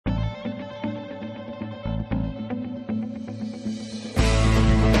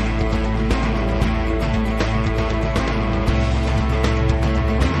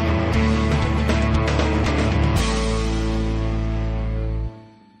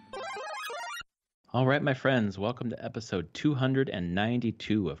All right, my friends, welcome to episode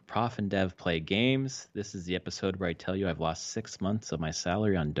 292 of Prof and Dev Play Games. This is the episode where I tell you I've lost 6 months of my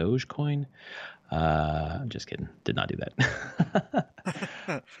salary on Dogecoin. I'm just kidding. Did not do that.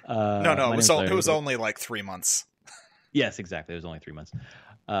 No, My name is it Larry. was only like 3 months. Yes, exactly. It was only 3 months.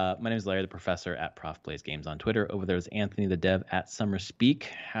 My name is Larry, the professor at Prof Plays Games on Twitter. Over there is Anthony, the dev at Summer Speak.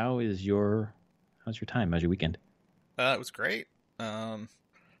 How's your time? How's your weekend? It was great.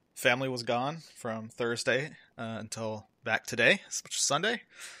 Family was gone from Thursday until back today, which is Sunday.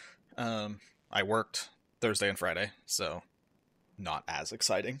 I worked Thursday and Friday, so not as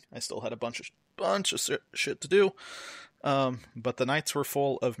exciting. I still had a bunch of shit to do. But the nights were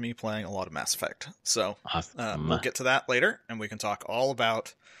full of me playing a lot of Mass Effect. So Awesome. we'll get to that later, and we can talk all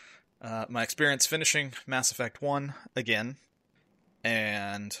about my experience finishing Mass Effect 1 again.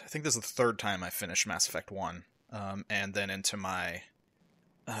 And I think this is the third time I finished Mass Effect 1. And then into my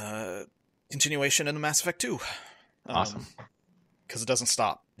continuation into Mass Effect 2. Awesome. Because it doesn't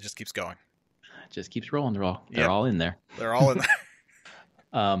stop. It just keeps going. It just keeps rolling. They're all in there. They're all in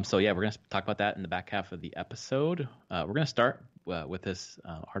there. So yeah, we're going to talk about that in the back half of the episode. We're going to start with this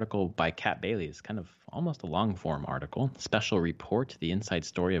article by Kat Bailey. It's kind of almost a long-form article. Special report, the inside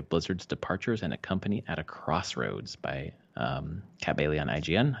story of Blizzard's departures and a company at a crossroads by Kat Bailey on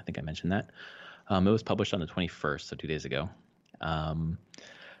IGN. I think I mentioned that. It was published on the 21st, so 2 days ago.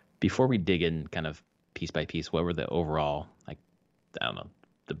 Before we dig in kind of piece by piece, what were the overall,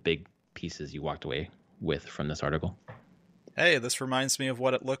 the big pieces you walked away with from this article? Hey, this reminds me of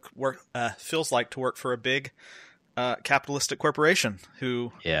what it feels like to work for a big capitalistic corporation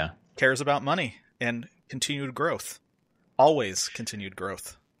who cares about money and continued growth. Always continued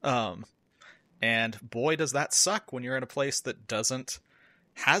growth. And boy, does that suck when you're in a place that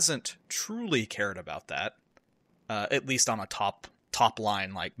hasn't truly cared about that, at least on a top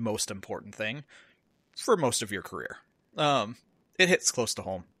line, like most important thing for most of your career. It hits close to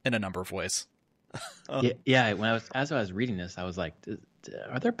home in a number of ways. As I was reading this, I was like,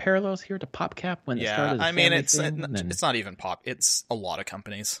 are there parallels here to PopCap when it started? I mean, it's not even Pop. It's a lot of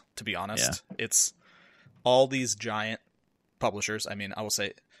companies, to be honest. Yeah. It's all these giant publishers. I mean, I will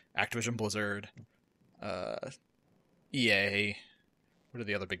say Activision Blizzard, EA. What are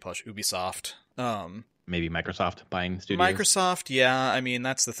the other big publishers? Ubisoft. Maybe Microsoft buying studios. Microsoft, yeah. I mean,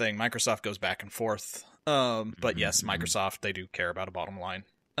 that's the thing. Microsoft goes back and forth. But yes, Microsoft, they do care about a bottom line.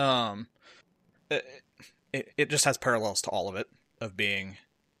 It just has parallels to all of it, of being,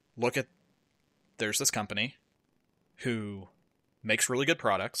 there's this company who makes really good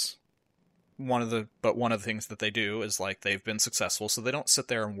products. One of the things that they do is, like, they've been successful, so they don't sit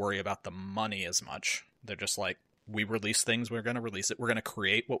there and worry about the money as much. They're just like, we release things, we're going to release it, we're going to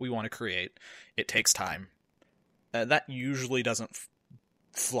create what we want to create. It takes time. That usually doesn't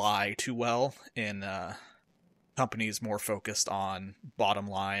fly too well in companies more focused on bottom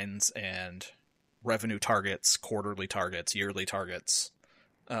lines and revenue targets, quarterly targets, yearly targets.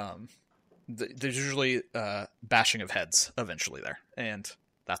 There's usually bashing of heads eventually there. And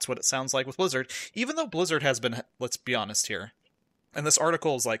that's what it sounds like with Blizzard. Even though Blizzard has been, let's be honest here, and this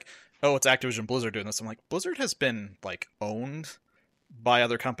article is like, oh, it's Activision Blizzard doing this. I'm like, Blizzard has been, like, owned by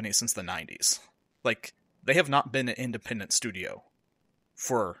other companies since the 90s. Like, they have not been an independent studio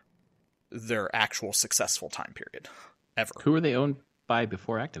for their actual successful time period, ever. Who were they owned by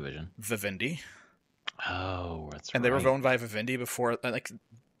before Activision? Vivendi. Oh, that's right. And they were owned by Vivendi before,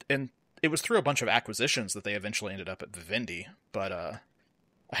 and it was through a bunch of acquisitions that they eventually ended up at Vivendi. But I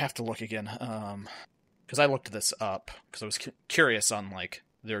have to look again, because I looked this up because I was curious on, like,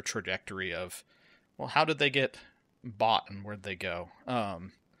 their trajectory of, well, how did they get bought and where'd they go?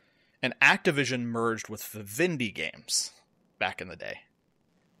 And Activision merged with Vivendi Games back in the day.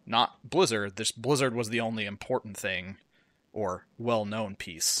 Not Blizzard. Blizzard was the only important thing or well-known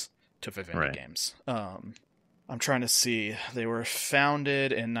piece to Vivendi Games. I'm trying to see. They were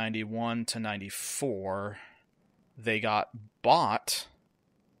founded in 91 to 94. They got bought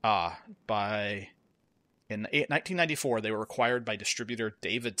by... In 1994, they were acquired by distributor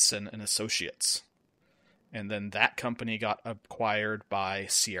Davidson and Associates. And then that company got acquired by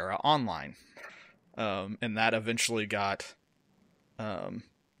Sierra Online. And that eventually got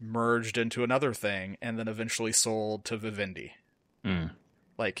merged into another thing, and then eventually sold to Vivendi.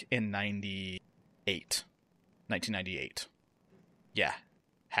 Like in 1998. Yeah.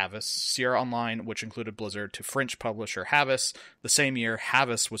 Havas. Sierra Online, which included Blizzard, to French publisher Havas. The same year,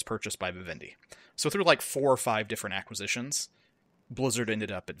 Havas was purchased by Vivendi. So through like 4 or 5 different acquisitions, Blizzard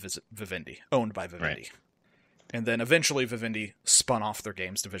ended up at Vivendi, owned by Vivendi. Right. And then eventually Vivendi spun off their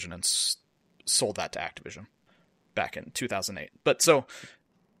games division and sold that to Activision back in 2008. But so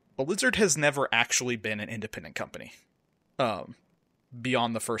Blizzard has never actually been an independent company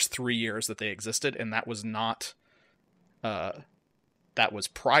beyond the first 3 years that they existed, and that was not that was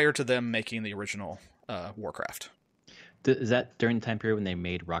prior to them making the original Warcraft. Is that during the time period when they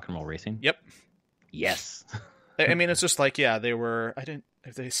made Rock and Roll Racing? Yep. Yes. I mean, it's just like, yeah, they were. I didn't.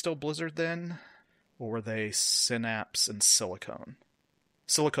 Are they still Blizzard then, or were they Synapse and Silicon?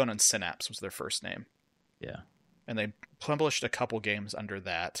 Silicon and Synapse was their first name. Yeah. And they published a couple games under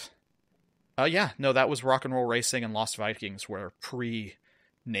that. That was Rock and Roll Racing and Lost Vikings were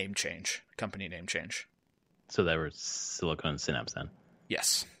pre-name change, company name change. So they were Silicon and Synapse then?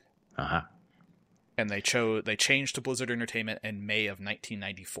 Yes. Uh-huh. And they changed to Blizzard Entertainment in May of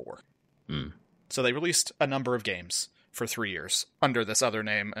 1994. Mm. So they released a number of games for 3 years under this other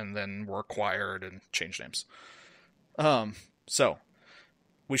name and then were acquired and changed names. So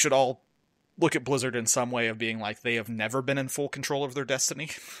we should all look at Blizzard in some way of being like, they have never been in full control of their destiny.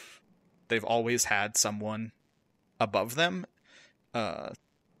 They've always had someone above them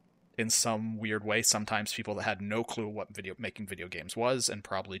in some weird way. Sometimes people that had no clue what making video games was and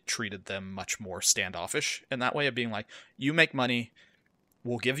probably treated them much more standoffish in that way of being like, you make money,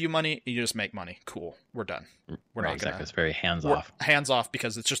 we'll give you money, you just make money. Cool, we're done. We're not exactly. It's very hands-off. Hands off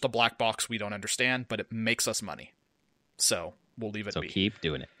because it's just a black box we don't understand, but it makes us money. So we'll leave it be. So keep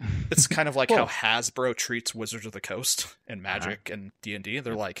doing it. It's kind of like how Hasbro treats Wizards of the Coast and Magic and D&D.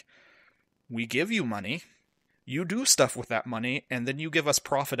 They're like, we give you money, you do stuff with that money, and then you give us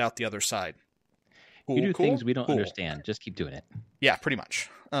profit out the other side. Cool, you do things we don't understand. Just keep doing it. Yeah, pretty much.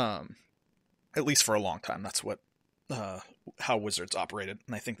 At least for a long time. That's what how Wizards operated,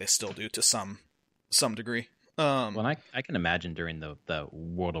 and I think they still do to some degree. Well, I can imagine during the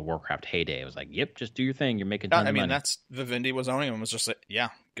World of Warcraft heyday, it was like, yep, just do your thing. You're making tons of money. That's Vivendi was owning them. Was just like,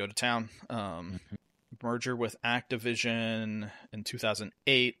 yeah, go to town. Merger with Activision in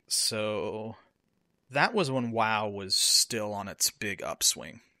 2008. So that was when WoW was still on its big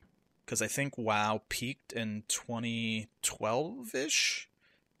upswing. Because I think WoW peaked in 2012-ish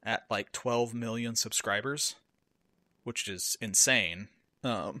at like 12 million subscribers, which is insane.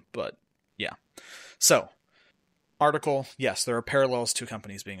 But yeah. So, article, yes, there are parallels to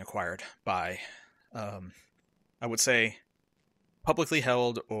companies being acquired by, I would say, publicly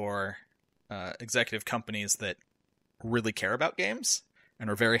held or executive companies that really care about games and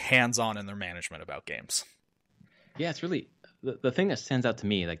are very hands-on in their management about games. Yeah, it's really the thing that stands out to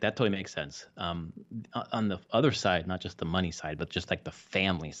me. Like that totally makes sense. On the other side, not just the money side, but just like the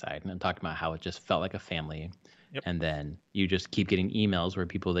family side. And I'm talking about how it just felt like a family. Yep. And then you just keep getting emails where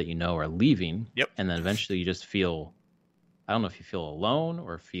people that you know are leaving. Yep. And then eventually you just feel, I don't know if you feel alone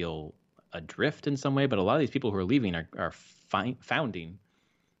or feel adrift in some way, but a lot of these people who are leaving are founding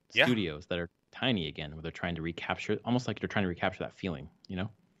studios that are tiny again, where they're trying to recapture, almost like they're trying to recapture that feeling, you know?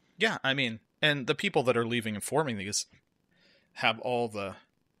 Yeah, I mean, and the people that are leaving and forming these have all the,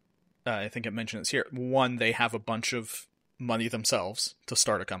 I think it mentions here, one, they have a bunch of money themselves to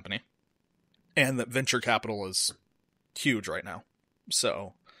start a company, and that venture capital is huge right now.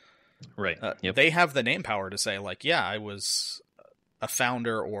 So, right, they have the name power to say, like, yeah, I was a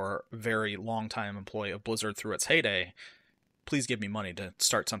founder or very long-time employee of Blizzard through its heyday. Please give me money to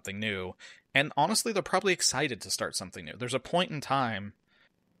start something new. And honestly, they're probably excited to start something new. There's a point in time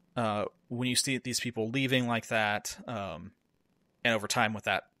when you see these people leaving like that, and over time with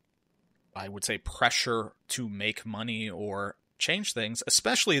that, I would say, pressure to make money or change things,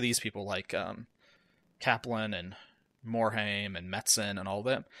 especially these people like Kaplan and Morhaime and Metzen and all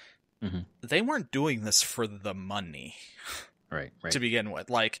them, they weren't doing this for the money. Right. To begin with.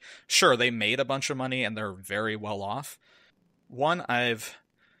 Like, sure, they made a bunch of money and they're very well off. One, I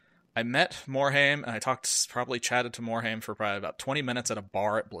met Morhaime and I chatted to Morhaime for probably about 20 minutes at a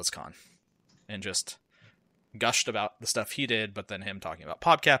bar at BlizzCon and just gushed about the stuff he did, but then him talking about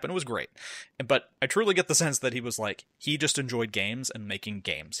PodCap, and it was great. But I truly get the sense that he was like, he just enjoyed games and making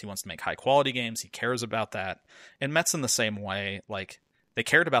games. He wants to make high quality games. He cares about that. And Metzen the same way. Like, they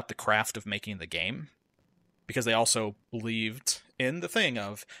cared about the craft of making the game because they also believed in the thing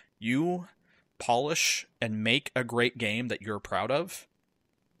of you polish and make a great game that you're proud of,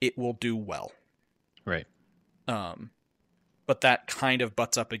 it will do well. Right. But that kind of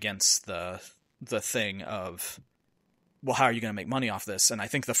butts up against the thing of, well, how are you going to make money off this? And I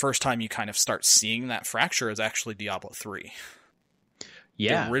think the first time you kind of start seeing that fracture is actually Diablo 3.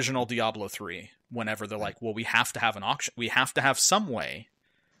 Yeah. The original Diablo 3, whenever they're like, well, we have to have an auction. We have to have some way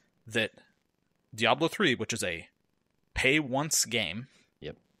that Diablo 3, which is a pay once game,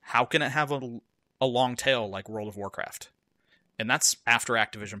 how can it have a long tail like World of Warcraft? And that's after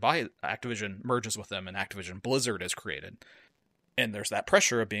Activision merges with them and Activision Blizzard is created. And there's that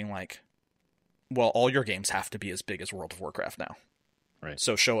pressure of being like, well, all your games have to be as big as World of Warcraft now. Right.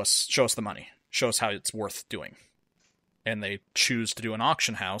 So show us the money. Show us how it's worth doing. And they choose to do an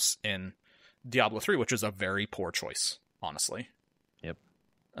auction house in Diablo 3, which is a very poor choice, honestly. Yep.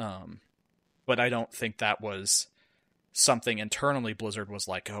 But I don't think that was something internally Blizzard was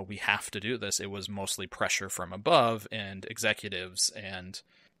like, oh, we have to do this. It was mostly pressure from above and executives and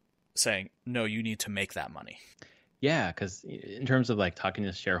saying, no, you need to make that money. Yeah, because in terms of like talking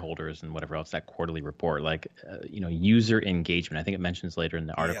to shareholders and whatever else, that quarterly report, like, user engagement, I think it mentions later in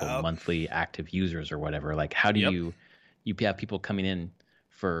the article, monthly active users or whatever. Like, how do you have people coming in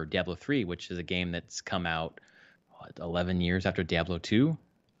for Diablo 3, which is a game that's come out 11 years after Diablo 2?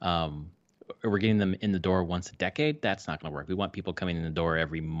 We're getting them in the door once a decade. That's not going to work. We want people coming in the door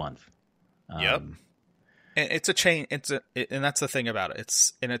every month. And it's a chain. And that's the thing about it.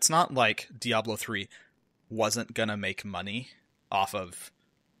 It's not like Diablo 3 wasn't gonna make money off of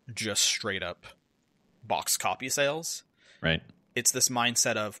just straight up box copy sales. Right. It's this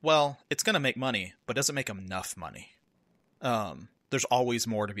mindset of, well, it's gonna make money, but doesn't make enough money. There's always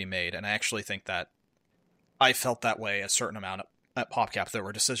more to be made, and I actually think that I felt that way a certain amount at PopCap. There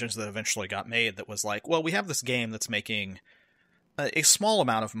were decisions that eventually got made that was like, well, we have this game that's making a small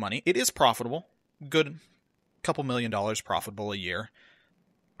amount of money. It is profitable, good couple $1 million profitable a year.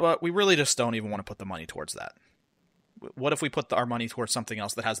 But we really just don't even want to put the money towards that. What if we put our money towards something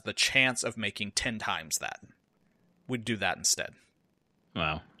else that has the chance of making 10 times that? We'd do that instead.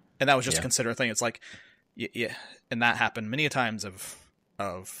 Wow. And that was just a considered thing. It's like, yeah, and that happened many times of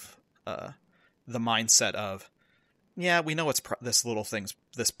the mindset of, yeah, we know it's this little thing's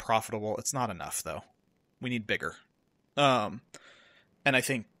this profitable. It's not enough though. We need bigger. And I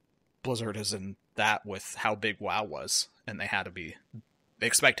think Blizzard is in that with how big WoW was, and they had to be. The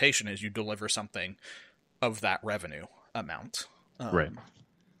expectation is you deliver something of that revenue amount. Right.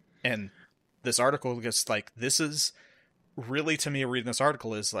 And this article gets like, this is really, to me, reading this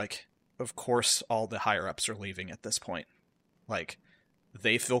article is like, of course, all the higher ups are leaving at this point. Like,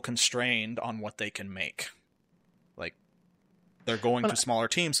 they feel constrained on what they can make. Like, they're going to smaller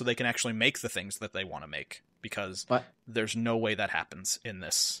teams so they can actually make the things that they want to make, because there's no way that happens in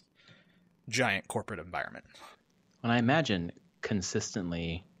this giant corporate environment. And I imagine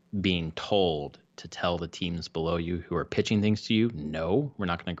consistently being told to tell the teams below you who are pitching things to you, no, we're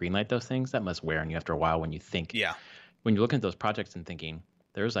not going to greenlight those things. That must wear on you after a while when you think, when you're looking at those projects and thinking,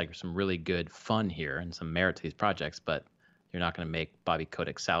 there's like some really good fun here and some merit to these projects, but you're not going to make Bobby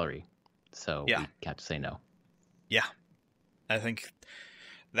Kodak's salary. So we have to say no. Yeah. I think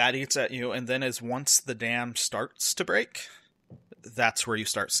that eats at you. And then once the dam starts to break, that's where you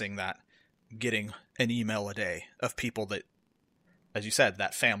start seeing that getting an email a day of people that, as you said,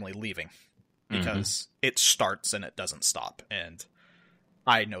 that family leaving, because it starts and it doesn't stop. And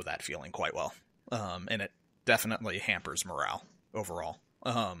I know that feeling quite well. And it definitely hampers morale overall.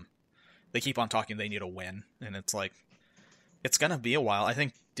 They keep on talking they need a win, and it's like, it's going to be a while. I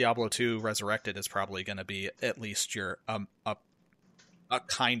think Diablo 2 Resurrected is probably going to be at least your a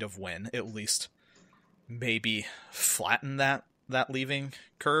kind of win, at least maybe flatten that leaving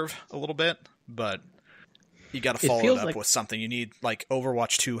curve a little bit, but you got to follow it up with something. You need, like,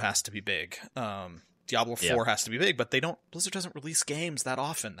 Overwatch 2 has to be big. Diablo 4 has to be big, but Blizzard doesn't release games that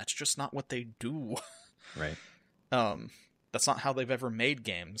often. That's just not what they do. Right. That's not how they've ever made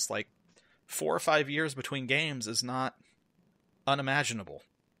games. Like, 4 or 5 years between games is not unimaginable.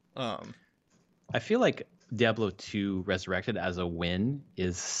 I feel like Diablo 2 Resurrected as a win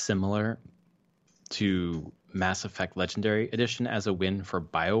is similar to Mass Effect Legendary Edition as a win for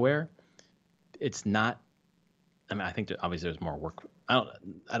BioWare. It's not. I mean, I think obviously there's more work. I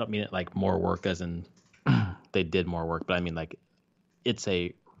don't mean it like more work as in they did more work, but I mean like it's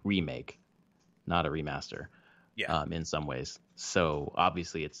a remake, not a remaster. Yeah. In some ways. So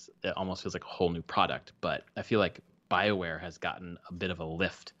obviously it almost feels like a whole new product, but I feel like BioWare has gotten a bit of a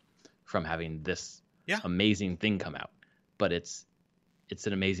lift from having this amazing thing come out. But it's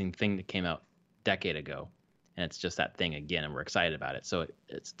an amazing thing that came out a decade ago, and it's just that thing again, and we're excited about it. So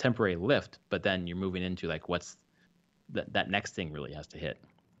it's temporary lift, but then you're moving into like what's that next thing really has to hit.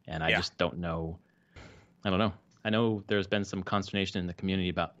 And I just don't know. I don't know. I know there's been some consternation in the community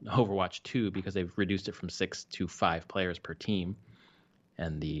about Overwatch 2 because they've reduced it from 6 to 5 players per team.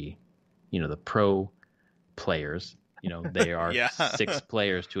 And the pro players, they are 6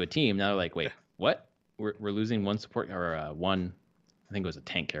 players to a team. Now they're like, wait, what? We're losing one support or one, I think it was a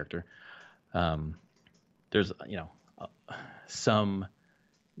tank character. There's, some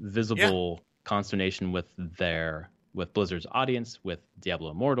visible consternation with Blizzard's audience, with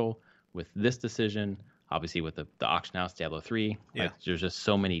Diablo Immortal, with this decision. obviously with the auction house, Diablo 3. Yeah. Like, there's just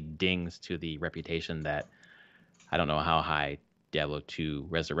so many dings to the reputation that I don't know how high Diablo 2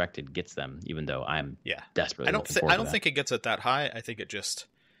 Resurrected gets them, even though I'm desperately looking forward to that. I don't think it gets it that high. I think it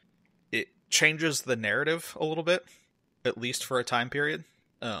changes the narrative a little bit, at least for a time period.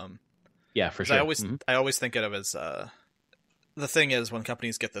 Yeah, for sure. I always think of it as the thing is, when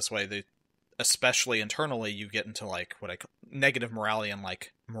companies get this way, they, especially internally, you get into like what I call negative morality and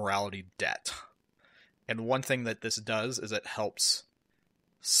like morality debt. And one thing that this does is it helps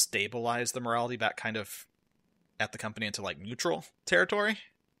stabilize the morality back kind of at the company into like neutral territory,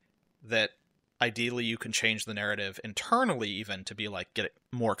 that ideally you can change the narrative internally even to be like, get it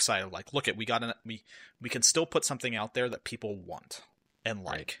more excited. Like, look at, we can still put something out there that people want and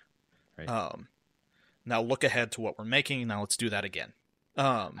like, right. Now look ahead to what we're making. Now let's do that again.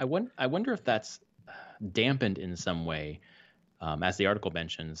 I wonder if that's dampened in some way. As the article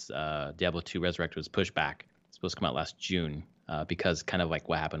mentions, Diablo 2 Resurrected was pushed back. It's supposed to come out last June because kind of like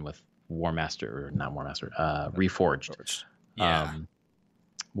what happened with Reforged. Yeah.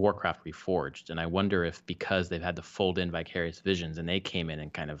 Warcraft Reforged. And I wonder if because they've had to fold in Vicarious Visions and they came in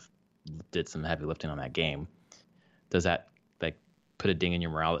and kind of did some heavy lifting on that game, does that like put a ding in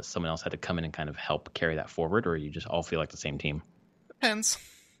your morale that someone else had to come in and kind of help carry that forward, or you just all feel like the same team? Depends.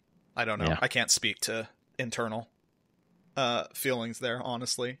 I don't know. Yeah. I can't speak to internal feelings there,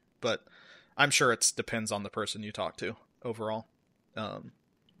 honestly, but I'm sure it depends on the person you talk to overall.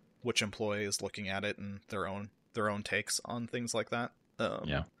 Which employee is looking at it and their own takes on things like that.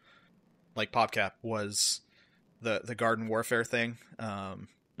 Yeah. Like PopCap was the Garden Warfare thing.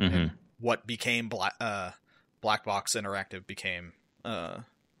 And what became Black Box Interactive became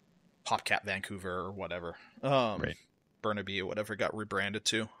PopCap Vancouver or whatever. Right. Burnaby or whatever it got rebranded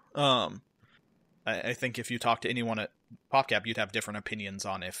to. I think if you talk to anyone at PopCap, you'd have different opinions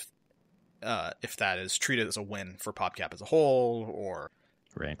on if that is treated as a win for PopCap as a whole, or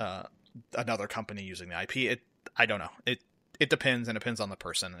another company using the IP. I don't know. It depends, and it depends on the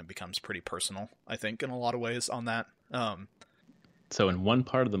person, and it becomes pretty personal, I think, in a lot of ways on that. So in one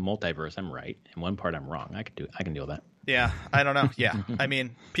part of the multiverse, I'm right. In one part, I'm wrong. I can deal with that. Yeah, I don't know. Yeah, I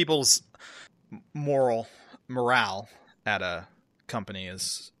mean, people's morale at a company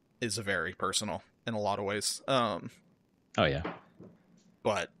is very personal in a lot of ways. Oh yeah.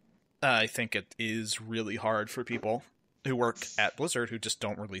 But I think it is really hard for people who work at Blizzard who just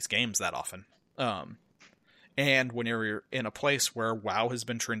don't release games that often. And when you're in a place where WoW has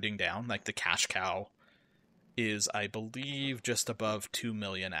been trending down, like the cash cow is, I believe, just above 2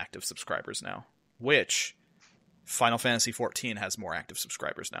 million active subscribers now, which Final Fantasy XIV has more active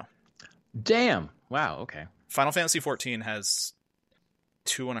subscribers now. Damn. Wow. Okay. Final Fantasy XIV has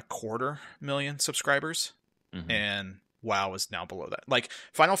 2.25 million subscribers, and WoW is now below that. Like,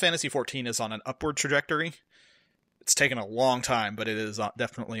 Final Fantasy XIV is on an upward trajectory. It's taken a long time, but it is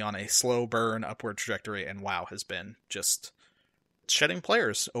definitely on a slow burn upward trajectory, and WoW has been just shedding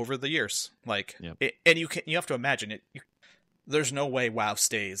players over the years. Like, and you have to imagine it. There's no way WoW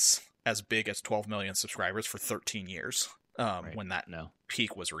stays as big as 12 million subscribers for 13 years. When that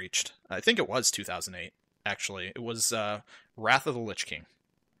peak was reached, I think it was 2008. Actually, it was Wrath of the Lich King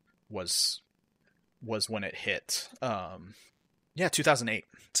was when it hit. 2008.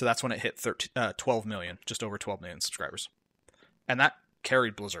 So that's when it hit 12 million, just over 12 million subscribers, and that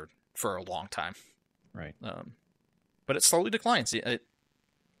carried Blizzard for a long time. Right. But it slowly declines. It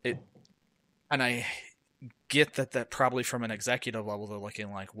and I get that probably from an executive level they're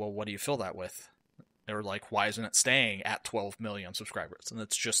looking like, well, what do you fill that with? They're like, why isn't it staying at 12 million subscribers? And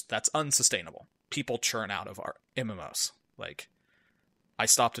that's unsustainable. People churn out of our MMOs. Like, I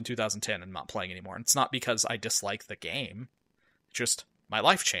stopped in 2010 and I'm not playing anymore. And it's not because I dislike the game. Just my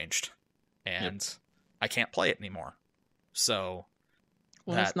life changed and I can't play it anymore. So,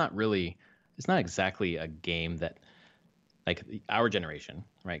 it's not exactly a game that, like, our generation,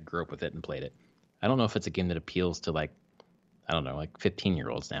 right, grew up with it and played it. I don't know if it's a game that appeals to, like, I don't know, like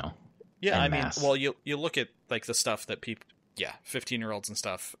 15-year-olds now. Yeah, I mean, well, you look at like the stuff that 15-year-olds and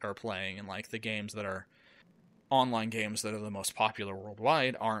stuff are playing, and like the games that are online games that are the most popular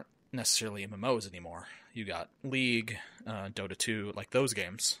worldwide aren't necessarily MMOs anymore. You got League, Dota 2, like those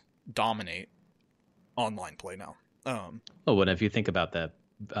games dominate online play now. Well, if you think about the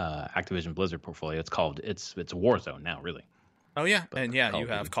Activision Blizzard portfolio, it's Warzone now, really. Oh yeah, and yeah, you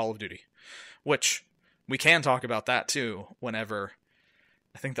have Call of Duty, which we can talk about that too whenever.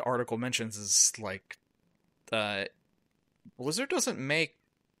 I think the article mentions is like Blizzard doesn't make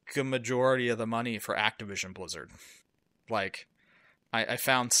a majority of the money for Activision Blizzard. Like, I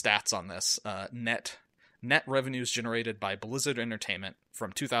found stats on this. Net revenues generated by Blizzard Entertainment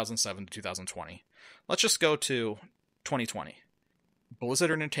from 2007 to 2020 let's just go to 2020.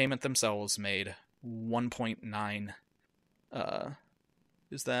 Blizzard Entertainment themselves made 1.9,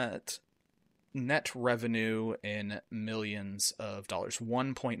 is that net revenue in millions of dollars?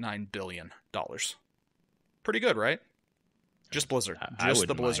 $1.9 billion. Pretty good, right? Just Blizzard. Just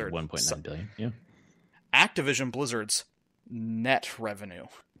the Blizzard. 1.9 billion, yeah. Activision Blizzard's net revenue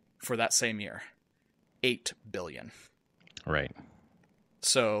for that same year, $8 billion. Right.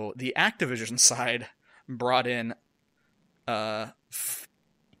 So the Activision side brought in 4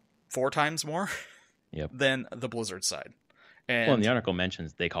 times more than the Blizzard side. And the article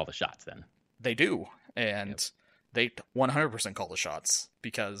mentions they call the shots then. They do. And they 100% call the shots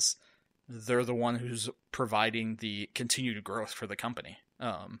because they're the one who's providing the continued growth for the company.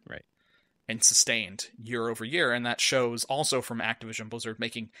 Right. And sustained year over year. And that shows also from Activision Blizzard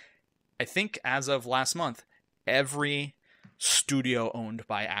making, I think as of last month, every studio owned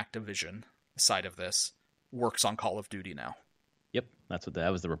by Activision side of this works on Call of Duty now. Yep.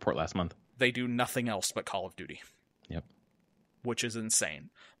 That was the report last month. They do nothing else but Call of Duty. Yep. Which is insane.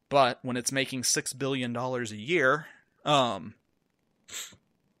 But when it's making $6 billion a year, I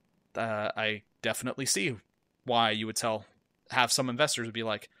definitely see why you would have some investors be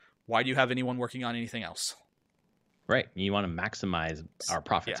like, why do you have anyone working on anything else? Right. You want to maximize our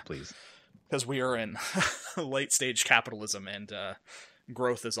profits, please. Because we are in late stage capitalism and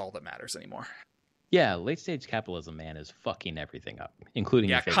growth is all that matters anymore. Yeah, late stage capitalism, man, is fucking everything up, including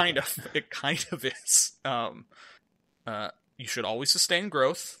It kind of is. You should always sustain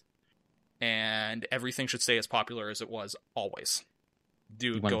growth, and everything should stay as popular as it was always.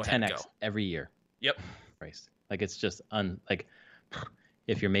 You want go ahead 10x and go every year. Yep. Christ. Like it's just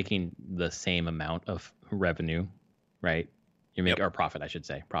if you're making the same amount of revenue, right? You're making or profit, I should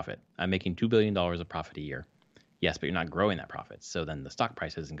say, profit. I'm making $2 billion of profit a year. Yes, but you're not growing that profit. So then the stock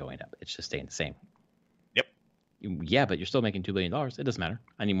price isn't going up. It's just staying the same. Yep. Yeah, but you're still making $2 billion. It doesn't matter.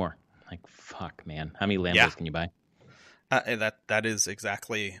 I need more. Like, fuck, man. How many Lambos can you buy? That is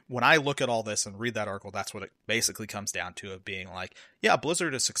exactly, when I look at all this and read that article, that's what it basically comes down to, of being like, yeah,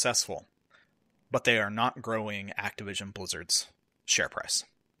 Blizzard is successful, but they are not growing Activision Blizzard's share price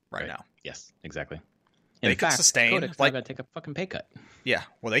right now. Yes, exactly. They could sustain, Kodak's not gonna take a fucking pay cut. Yeah,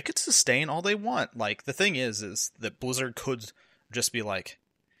 well, they could sustain all they want. Like, the thing is that Blizzard could just be like,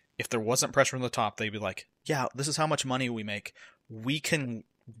 if there wasn't pressure from the top, they'd be like, yeah, this is how much money we make. We can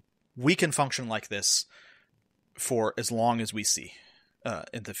function like this for as long as we see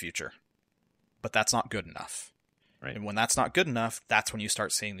in the future. But that's not good enough. Right. And when that's not good enough, that's when you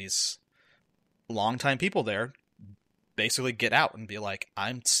start seeing these longtime people there basically get out and be like,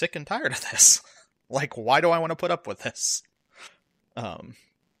 I'm sick and tired of this. Like, why do I want to put up with this?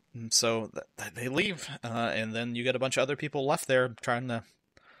 So they leave, and then you get a bunch of other people left there trying to,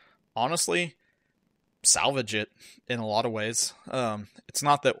 honestly, salvage it in a lot of ways. It's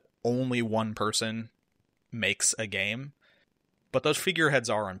not that only one person makes a game, but those figureheads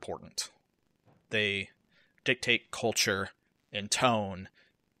are important. They dictate culture and tone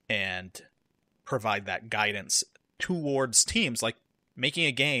and provide that guidance towards teams. Like, making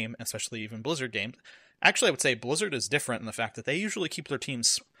a game, especially even Blizzard games. Actually, I would say Blizzard is different in the fact that they usually keep their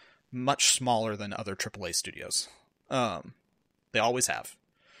teams much smaller than other AAA studios. They always have.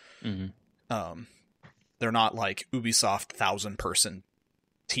 Mm-hmm. They're not like Ubisoft 1,000-person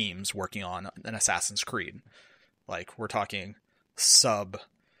teams working on an Assassin's Creed. Like, we're talking sub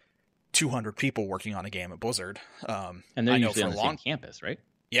 200 people working on a game at Blizzard. And they're usually on the same campus, right?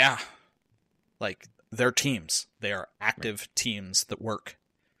 Yeah. Like, they're teams. They are active teams that work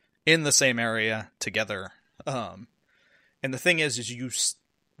in the same area together. And the thing is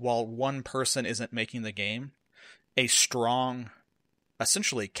while one person isn't making the game, a strong,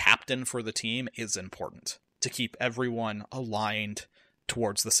 essentially captain for the team is important to keep everyone aligned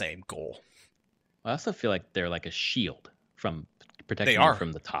towards the same goal. I also feel like they're like a shield from protecting you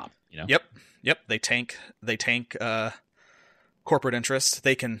from the top. You know? Yep. They tank corporate interests.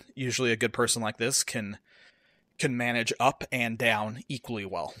 They can, usually a good person like this can manage up and down equally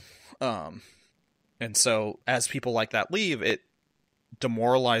well. And so as people like that leave, it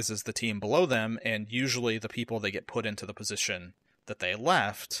demoralizes the team below them, and usually the people they get put into the position that they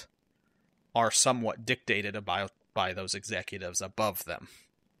left are somewhat dictated by those executives above them,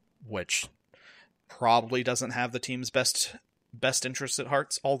 which probably doesn't have the team's best interests at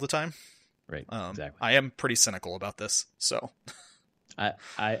heart all the time. Right. Exactly. I am pretty cynical about this, so I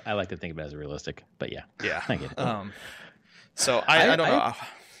like to think of it as realistic, but yeah, I get it. So I don't know.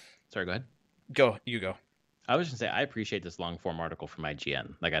 Sorry, go ahead. You go. I was just gonna say I appreciate this long form article from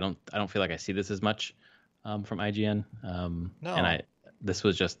IGN. Like I don't feel like I see this as much from IGN. No. And this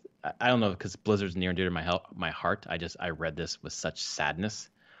was just I don't know, because Blizzard's near and dear to my heart. I read this with such sadness,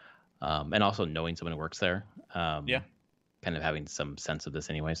 and also knowing someone who works there, Yeah. kind of having some sense of this,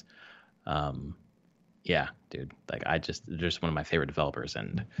 anyways. Um, yeah, dude, like they're just one of my favorite developers,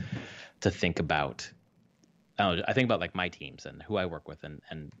 and to think about, I don't know, I think about like my teams and who I work with,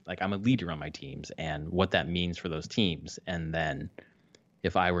 and like I'm a leader on my teams and what that means for those teams, and then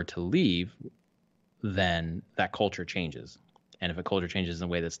if I were to leave, then that culture changes. And if a culture changes in a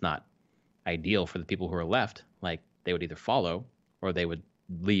way that's not ideal for the people who are left, like they would either follow or they would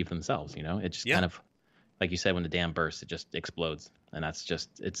leave themselves. It just Yeah. kind of, like you said, when the dam bursts, it just explodes. And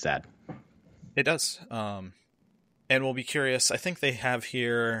it's sad. It does. And we'll be curious. I think they have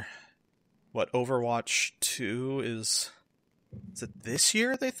here what Overwatch 2 is it this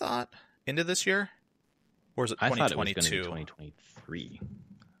year, they thought? Into this year? Or is it 2022? I thought it was going to be 2023.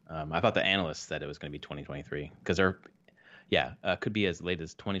 I thought the analysts said it was going to be 2023 because could be as late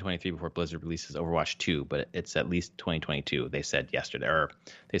as 2023 before Blizzard releases Overwatch 2, but it's at least 2022. They said yesterday, or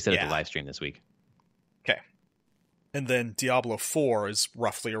they said at the live stream this week. Okay. And then Diablo 4 is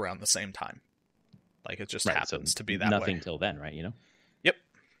roughly around the same time. Like it just happens to be that way. Nothing till then, right? Yep.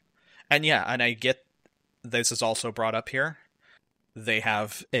 And and I get this is also brought up here. They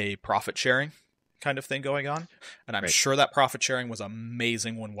have a profit sharing kind of thing going on, and I'm sure that profit sharing was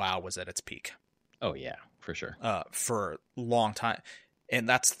amazing when WoW was at its peak. Oh yeah, for sure. For a long time. And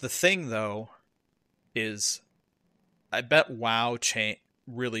that's the thing though, is I bet WoW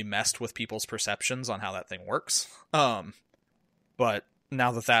really messed with people's perceptions on how that thing works. But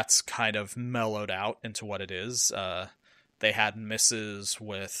now that that's kind of mellowed out into what it is, they had misses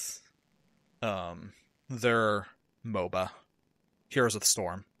with their MOBA, Heroes of the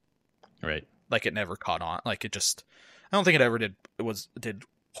Storm. Right. Like it never caught on. Like it just, I don't think it ever did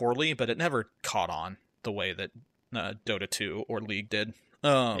poorly, but it never caught on the way that Dota 2 or League did.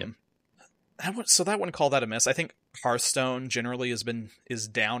 So that wouldn't call that a miss. I think Hearthstone generally is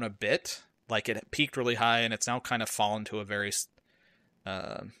down a bit. Like it peaked really high and it's now kind of fallen to a very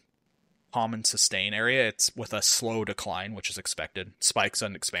common sustain area. It's with a slow decline, which is expected. Spikes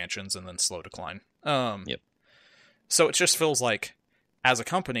and expansions and then slow decline. So it just feels like as a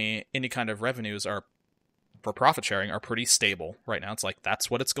company, any kind of revenues for profit sharing are pretty stable right now. It's like that's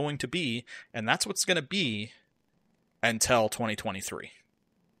what it's going to be, and that's what's going to be until 2023.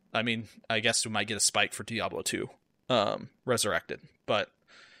 I mean, I guess we might get a spike for Diablo 2 Resurrected, but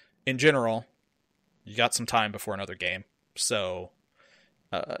in general, you got some time before another game, so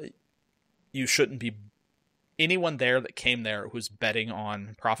you shouldn't be. Anyone there that came there who's betting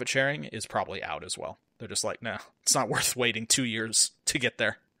on profit sharing is probably out as well. They're just like, nah, it's not worth waiting 2 years to get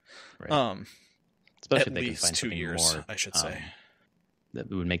there. Right. Especially at least 2 years, more, I should say.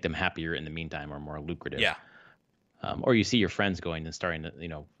 That would make them happier in the meantime or more lucrative. Yeah. Or you see your friends going and starting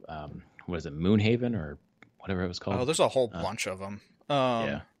to, what is it, Moonhaven or whatever it was called? Oh, there's a whole bunch of them.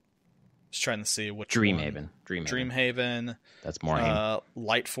 Just trying to see which Dreamhaven. One. Dreamhaven. That's Moorhaven.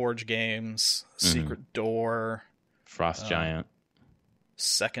 Lightforge Games. Secret Door. Frost Giant.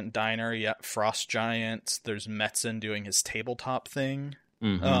 Second Diner. Yeah, Frost Giant. There's Metzen doing his tabletop thing.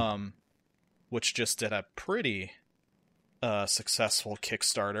 Which just did a pretty successful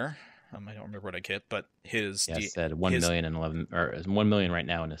Kickstarter. I don't remember what I get, but his said 1 million in 11, or 1 million right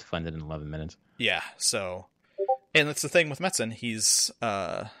now, and is funded in 11 minutes. Yeah, so, and that's the thing with Metzen. He's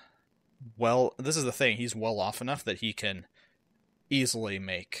this is the thing. He's well off enough that he can easily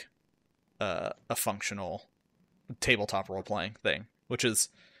make a functional tabletop role playing thing, which is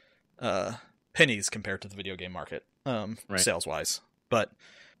pennies compared to the video game market, sales wise. But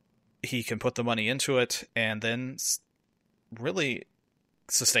he can put the money into it and then really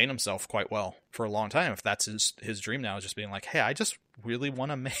sustain himself quite well for a long time. If that's his dream now, is just being like, hey, I just really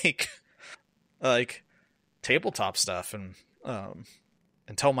want to make like tabletop stuff and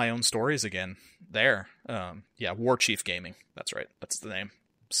tell my own stories again there. War Chief Gaming. That's right. That's the name.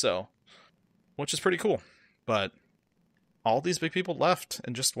 So, which is pretty cool. But all these big people left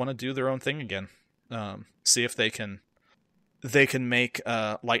and just want to do their own thing again. See if they can make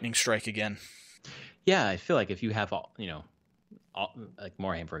Lightning Strike again. Yeah, I feel like if you have all like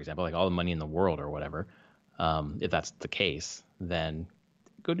Moorhaven, for example, like all the money in the world or whatever, if that's the case, then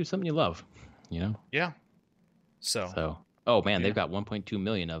go do something you love, Yeah. So. Oh man, they've got 1.2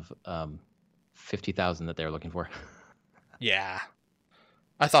 million of 50,000 that they're looking for. Yeah.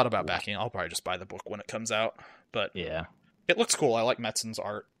 I thought about backing. I'll probably just buy the book when it comes out, but yeah, it looks cool. I like Metzen's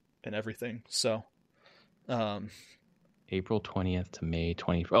art and everything. So, April 20th to May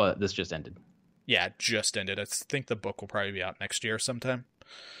 20th. Oh, this just ended. Yeah, it just ended. I think the book will probably be out next year sometime.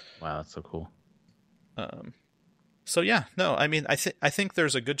 Wow, that's so cool. So yeah, no, I mean, I think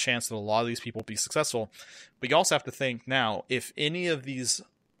there's a good chance that a lot of these people will be successful, but you also have to think now, if any of these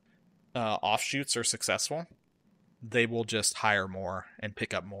offshoots are successful, they will just hire more and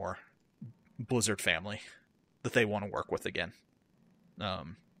pick up more Blizzard family that they want to work with again.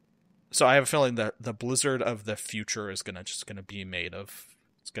 So I have a feeling that the Blizzard of the future is gonna be made of,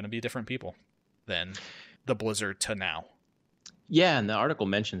 it's gonna be different people than the Blizzard to now. Yeah, and the article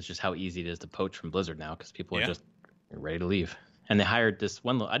mentions just how easy it is to poach from Blizzard now because people are just ready to leave. And they hired this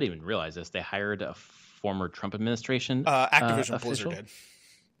one. I didn't even realize this. They hired a former Trump administration Activision official. Blizzard did.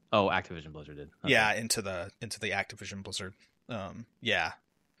 Oh, Activision Blizzard did. Okay. Yeah, into the Activision Blizzard. Yeah.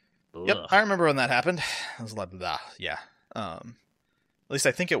 Ugh. Yep, I remember when that happened. I was like, blah. Yeah. At least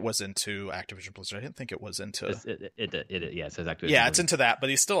I think it was into Activision Blizzard. I didn't think it was into. It says Activision. Yeah, it's into that, but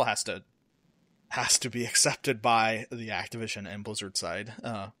he still has to be accepted by the Activision and Blizzard side.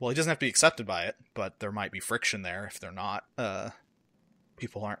 Well, he doesn't have to be accepted by it, but there might be friction there if they're not.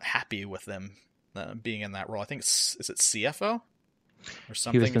 People aren't happy with them being in that role. I think is it CFO or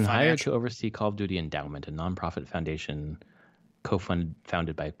something. He was been hired to oversee Call of Duty Endowment, a nonprofit foundation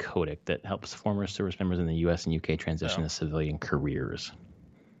founded by Kodak that helps former service members in the U.S. and U.K. transition to civilian careers.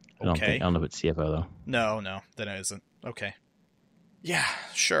 I don't know if it's CFO though. No, then it isn't. Okay. Yeah,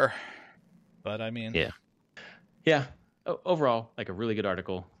 sure. But I mean, yeah. Overall, like a really good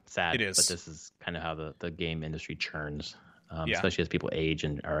article. Sad, it is. But this is kind of how the game industry churns, especially as people age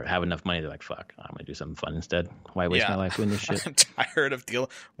and or have enough money. They're like, "Fuck, I'm gonna do something fun instead. Why waste my life doing this shit?" I'm tired of dealing.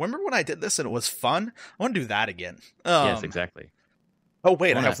 Remember when I did this and it was fun? I want to do that again. Yes, exactly. Oh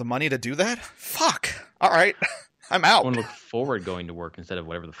wait, I have the money to do that? Fuck. All right, I'm out. I want to look forward going to work instead of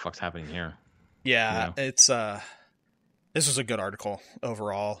whatever the fuck's happening here. Yeah, it's This was a good article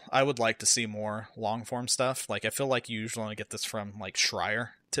overall. I would like to see more long form stuff. Like, I feel like you usually only get this from like Schreier,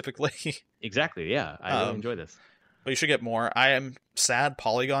 typically. Exactly. Yeah, I really enjoy this. But you should get more. I am sad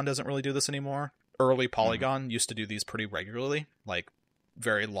Polygon doesn't really do this anymore. Early Polygon used to do these pretty regularly, like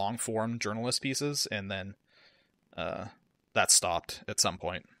very long form journalist pieces, and then that stopped at some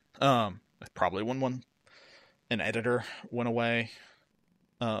point. Probably when an editor went away.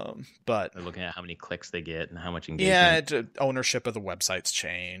 But they're looking at how many clicks they get and how much engagement. Yeah, ownership of the websites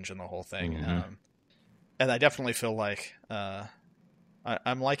change and the whole thing. And I definitely feel like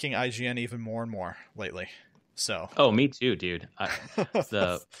I'm liking IGN even more and more lately. So. Oh, me too, dude.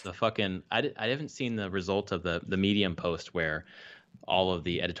 The fucking I haven't seen the result of the Medium post where all of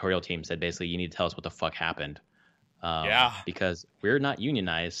the editorial team said basically you need to tell us what the fuck happened. Because we're not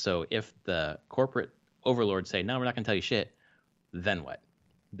unionized. So if the corporate overlords say no, we're not going to tell you shit, then what?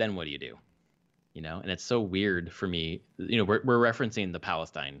 Then what do you do? You know, and it's so weird for me. You know, we're referencing the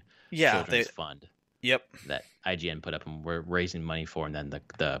Palestine Children's Fund. Yep. That IGN put up and we're raising money for, and then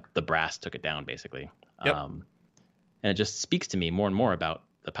the brass took it down basically. Yep. And it just speaks to me more and more about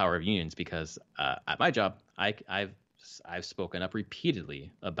the power of unions because at my job, I've spoken up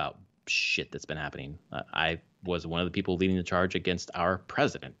repeatedly about shit that's been happening. I was one of the people leading the charge against our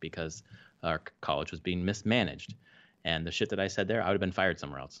president because our college was being mismanaged. And the shit that I said there, I would have been fired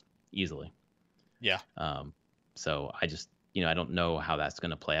somewhere else easily. Yeah. So I just, I don't know how that's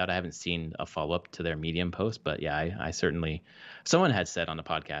going to play out. I haven't seen a follow up to their Medium post, but yeah, I certainly, someone had said on the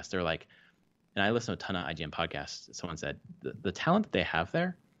podcast, they're like, and I listen to a ton of IGN podcasts. Someone said the talent that they have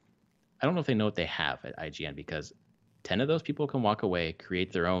there, I don't know if they know what they have at IGN because 10 of those people can walk away,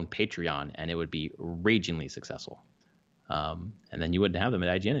 create their own Patreon, and it would be ragingly successful. And then you wouldn't have them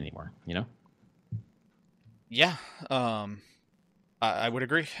at IGN anymore, Yeah, I would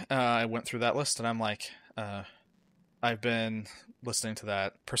agree. I went through that list and I'm like, I've been listening to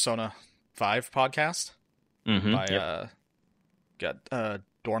that Persona 5 podcast by got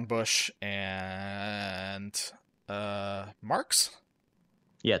Dornbush and Marks.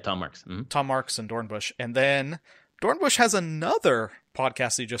 Yeah, Tom Marks. Mm-hmm. Tom Marks and Dornbush. And then Dornbush has another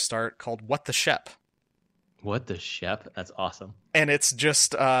podcast he just started called What the Shep. What the Shep? That's awesome. And it's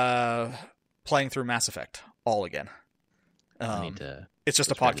just playing through Mass Effect all again. It's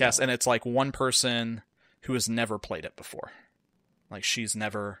just a podcast, and it's like one person who has never played it before. Like she's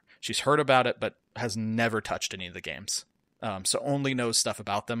heard about it, but has never touched any of the games. So only knows stuff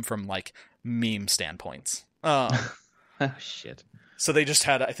about them from like meme standpoints. Oh shit. So they just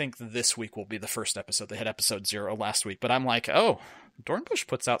had, I think this week will be the first episode. They had episode 0 last week, but I'm like, oh, Dornbush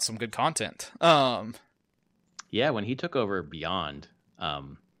puts out some good content. Yeah, when he took over Beyond,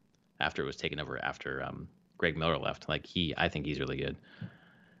 after it was taken over after Greg Miller left, I think he's really good.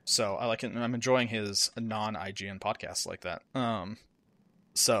 So I like it, and I'm enjoying his non-IGN podcasts like that.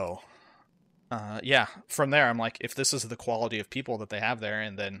 Yeah, from there, I'm like, if this is the quality of people that they have there,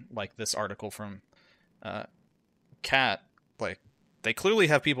 and then like this article from Cat, like, they clearly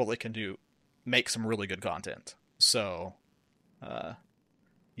have people that can make some really good content. So,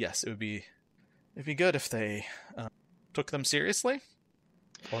 yes, it'd be good if they took them seriously.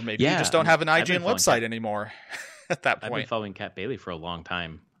 Or maybe you just don't have an IGN website anymore at that point. I've been following Kat Bailey for a long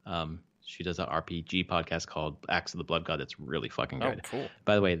time. She does an RPG podcast called Axe of the Blood God that's really fucking good. Oh, cool.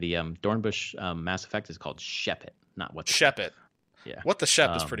 By the way, the Dornbush Mass Effect is called Shep It, not What the Shep It. Yeah. What the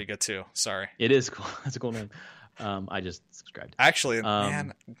Shep is pretty good too. Sorry. It is cool. That's a cool name. I just subscribed. Actually,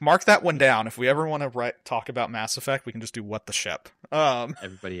 man, mark that one down. If we ever want to talk about Mass Effect, we can just do What the Shep.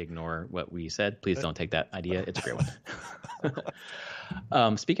 Everybody ignore what we said. Please don't take that idea. It's a great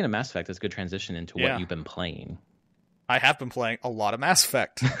one. Speaking of Mass Effect, that's a good transition into what you've been playing. I have been playing a lot of Mass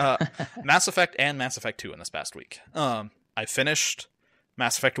Effect. Mass Effect and Mass Effect 2 in this past week. I finished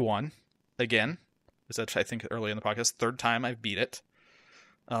Mass Effect 1 again. I think early in the podcast, third time I've beat it.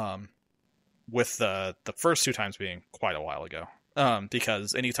 With the first two times being quite a while ago.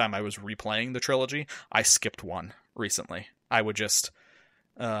 Because anytime I was replaying the trilogy, I skipped one recently. I would just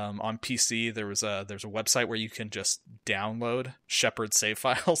on PC there's a website where you can just download Shepard save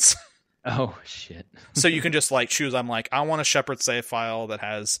files. Oh shit. So you can just like choose, I'm like, I want a Shepard save file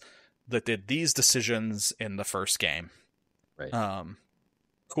that did these decisions in the first game. Right.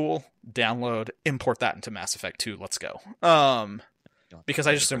 Cool. Download, import that into Mass Effect 2. Let's go. Because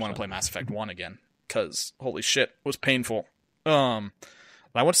I just didn't want to play Mass Effect 1 again. Because holy shit, it was painful. I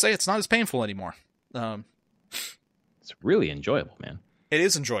would say it's not as painful anymore. It's really enjoyable, man. It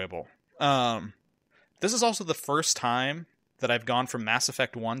is enjoyable. This is also the first time that I've gone from Mass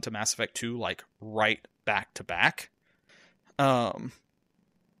Effect 1 to Mass Effect 2, like, right back to back. When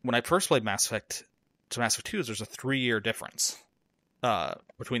I first played Mass Effect to Mass Effect 2, there's a 3-year difference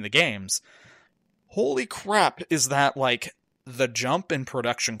between the games. Holy crap, is that, like, the jump in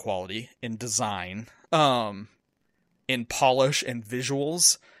production quality, in design, in polish and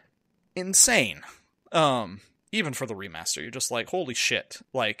visuals, insane. Even for the remaster, you're just like, holy shit.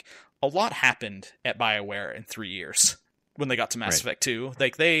 Like, a lot happened at BioWare in 3 years when they got to Mass Effect 2.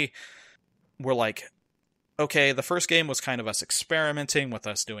 Like, they were like, okay, the first game was kind of us experimenting with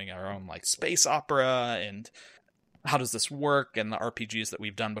us doing our own, like, space opera and how does this work and the RPGs that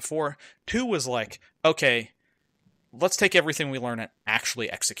we've done before. 2 was like, okay, let's take everything we learn and actually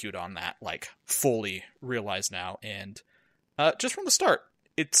execute on that, like, fully realized now. And just from the start,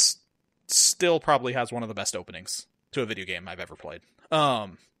 it's still probably has one of the best openings to a video game I've ever played. I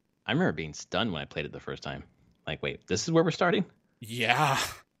remember being stunned when I played it the first time. Like, wait, this is where we're starting? Yeah.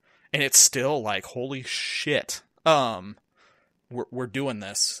 And it's still like, holy shit. We're doing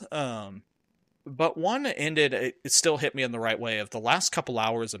this. But 1 ended, it still hit me in the right way of the last couple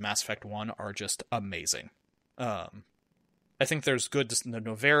hours of Mass Effect 1 are just amazing. I think there's good, the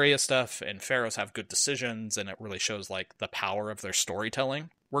Novaria stuff and Pharaohs have good decisions, and it really shows like the power of their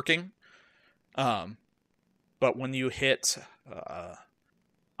storytelling working. But when you hit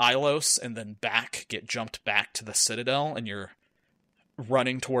Ilos and then get jumped back to the Citadel and you're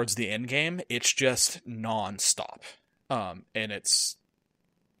running towards the end game, it's just non-stop. And it's,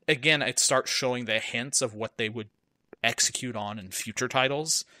 again, it starts showing the hints of what they would execute on in future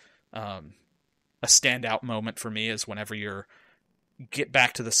titles. A standout moment for me is whenever you get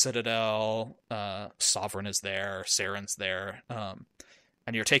back to the Citadel, Sovereign is there, Saren's there,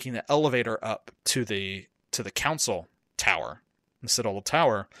 and you're taking the elevator up to the Council Tower, the Citadel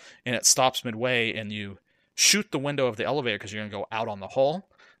Tower, and it stops midway, and you shoot the window of the elevator because you're going to go out on the hull.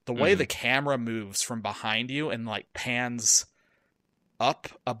 The way the camera moves from behind you and like pans up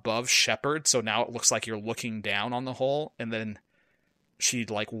above Shepard, so now it looks like you're looking down on the hull, and then she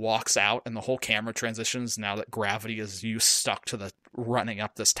like walks out and the whole camera transitions now that gravity is you stuck to the running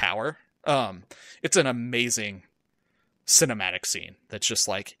up this tower. It's an amazing cinematic scene that's just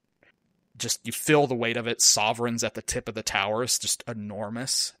like, you feel the weight of it. Sovereign's at the tip of the tower. It's just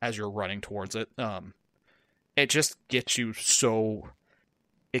enormous as you're running towards it. It just gets you so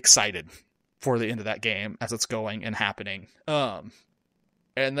excited for the end of that game as it's going and happening. And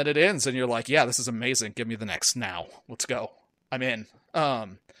then it ends and you're like, yeah, this is amazing. Give me the next now. Let's go. I'm in.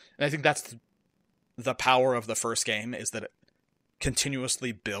 And I think that's the power of the first game, is that it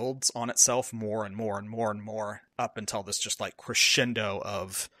continuously builds on itself more and more and more and more up until this just like crescendo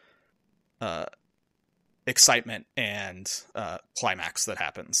of excitement and climax that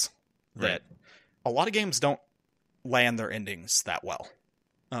happens. Right. That a lot of games don't land their endings that well.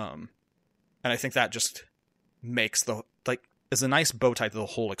 And I think that just makes is a nice bow tie to the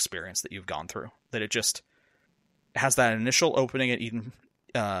whole experience that you've gone through. That it just has that initial opening at Eden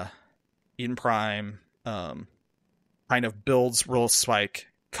Prime, kind of builds real spike,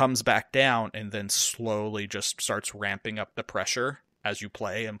 comes back down, and then slowly just starts ramping up the pressure as you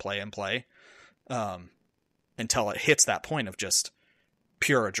play and play and play, until it hits that point of just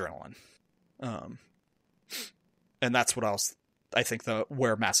pure adrenaline. And that's what I think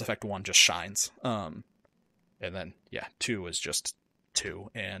where Mass Effect 1 just shines. And then, 2 is just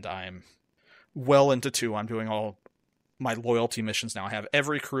 2, and I'm well into 2. I'm doing all my loyalty missions now. I have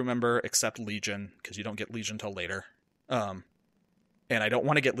every crew member except Legion, because you don't get Legion till later. And I don't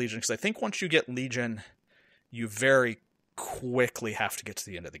want to get Legion, because I think once you get Legion, you very quickly have to get to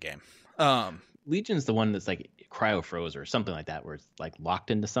the end of the game. Legion's the one that's like cryo froze or something like that, where it's like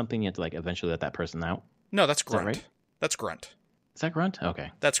locked into something. You have to like eventually let that person out. No, that's Grunt. Is that right? That's Grunt. Is that Grunt?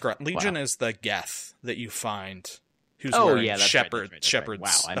 Okay. That's Grunt. Legion is the Geth that you find who's Oh, wearing yeah, that's Shepard's, right. Wow,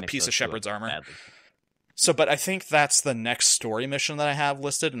 I a mixed piece those of two Shepard's up armor. badly. So, but I think that's the next story mission that I have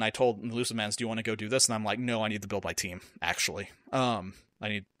listed, and I told Elusive Mans, do you want to go do this? And I'm like, no, I need to build my team, actually.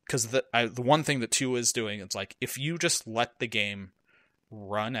 Because the one thing that 2 is doing, it's like, if you just let the game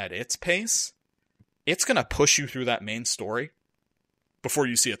run at its pace, it's going to push you through that main story before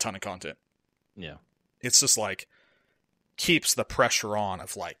you see a ton of content. Yeah. It's just like, keeps the pressure on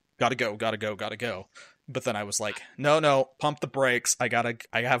of like, gotta go. But then I was like, no, pump the brakes. I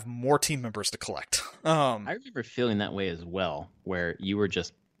have more team members to collect. I remember feeling that way as well, where you were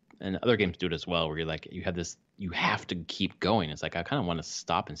just, and other games do it as well, where you're like, you have to keep going. It's like, I kind of want to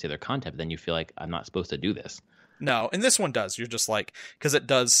stop and see their content, but then you feel like I'm not supposed to do this. No, and this one does. You're just like, because it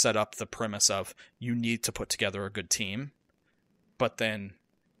does set up the premise of you need to put together a good team, but then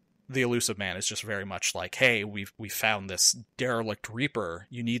the Elusive Man is just very much like, hey, we found this derelict Reaper.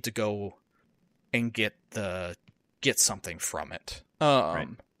 You need to go and get something from it. Right.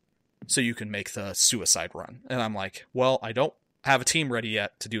 So you can make the suicide run. And I'm like, well, I don't have a team ready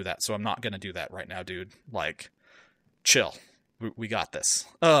yet to do that, so I'm not going to do that right now, dude. Like, chill. We got this.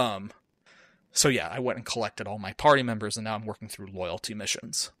 So yeah, I went and collected all my party members, and now I'm working through loyalty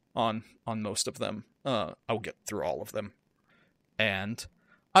missions on most of them. I'll get through all of them. And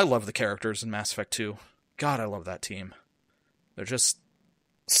I love the characters in Mass Effect 2. God, I love that team. They're just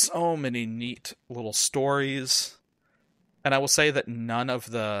so many neat little stories. And I will say that none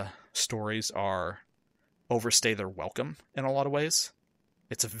of the stories overstay their welcome in a lot of ways.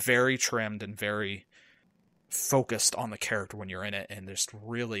 It's very trimmed and very focused on the character when you're in it, and just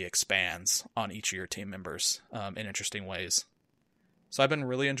really expands on each of your team members in interesting ways. So I've been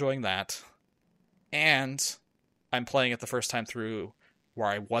really enjoying that. And I'm playing it the first time through where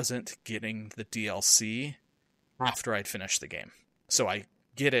I wasn't getting the DLC after I'd finished the game. So I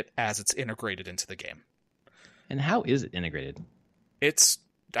get it as it's integrated into the game. And how is it integrated?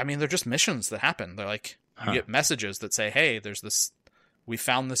 They're just missions that happen. They're like, you get messages that say, hey, there's this, we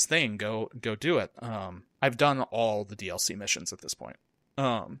found this thing, go do it. I've done all the DLC missions at this point.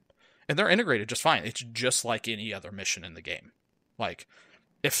 And they're integrated just fine. It's just like any other mission in the game. Like,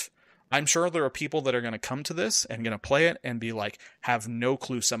 I'm sure there are people that are going to come to this and going to play it and be like, have no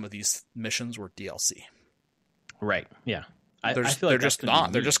clue some of these missions were DLC. Right. Yeah. They're just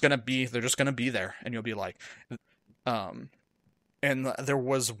not. They're just going to be there, and you'll be like, and there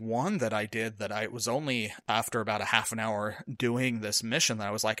was one that I did that I was only after about a half an hour doing this mission that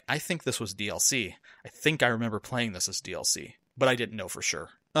I was like, I think this was DLC. I think I remember playing this as DLC, but I didn't know for sure.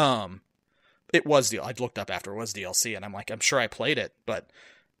 It was I looked up after it was DLC, and I'm like, I'm sure I played it, but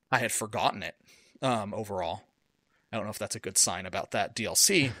I had forgotten it. Overall, I don't know if that's a good sign about that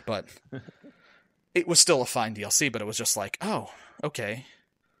DLC, but it was still a fine DLC. But it was just like, oh, okay.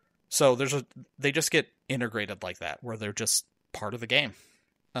 So they just get integrated like that, where they're just part of the game.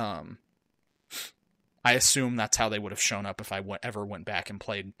 I assume that's how they would have shown up if I ever went back and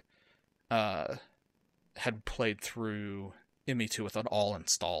had played through ME2 with it all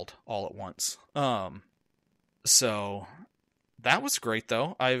installed all at once. So that was great,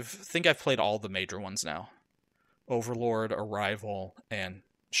 though. I think I've played all the major ones now. Overlord, Arrival, and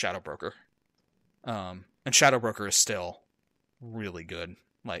Shadow Broker. And Shadow Broker is still really good.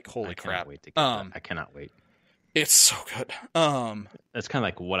 Like, holy crap. I cannot wait. It's so good. That's kind of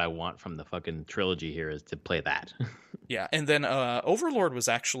like what I want from the fucking trilogy here, is to play that. Yeah, and then Overlord was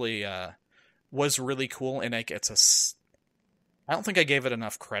actually was really cool, and I don't think I gave it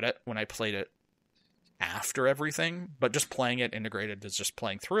enough credit when I played it after everything, but just playing it integrated as just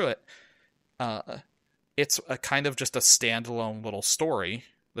playing through it. It's a kind of just a standalone little story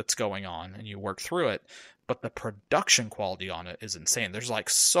that's going on, and you work through it, but the production quality on it is insane. There's like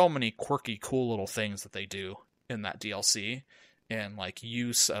so many quirky, cool little things that they do in that DLC, and like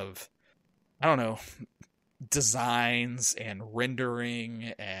use of, I don't know, designs and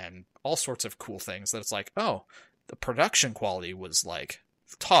rendering and all sorts of cool things that it's like, oh, the production quality was like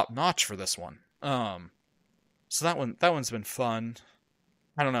top notch for this one. So that one's been fun.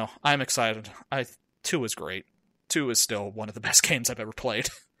 I don't know. I'm excited. 2 is great. 2 is still one of the best games I've ever played.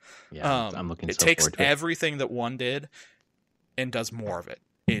 Yeah, I'm looking it so takes forward to it. everything that 1 did and does more of it.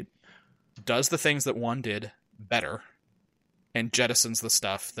 It does the things that 1 did better and jettisons the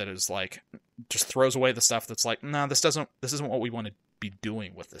stuff that is like, just throws away the stuff that's like, nah, this isn't what we want to be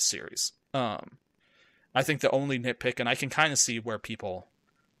doing with this series. I think the only nitpick, and I can kind of see where people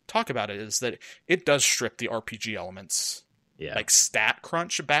talk about it, is that it does strip the RPG elements, like stat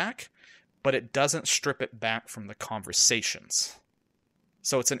crunch, back, but it doesn't strip it back from the conversations.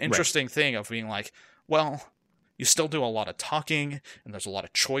 So it's an interesting thing of being like, well, you still do a lot of talking, and there's a lot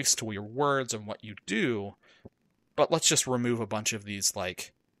of choice to your words and what you do, but let's just remove a bunch of these,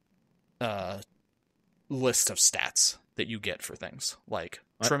 like, list of stats that you get for things. Like,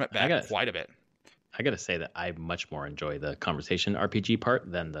 trim it back quite a bit. I gotta say that I much more enjoy the conversation RPG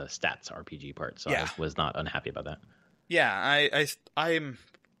part than the stats RPG part, so I was not unhappy about that. Yeah,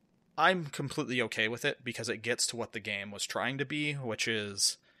 I'm completely okay with it because it gets to what the game was trying to be, which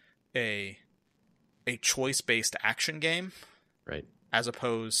is a choice-based action game, right? As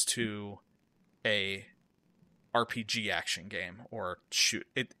opposed to a RPG action game or shoot.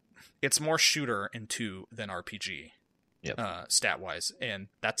 It's more shooter in 2 than RPG. Stat wise, and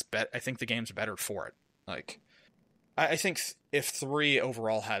that's I think the game's better for it. Like, I think if 3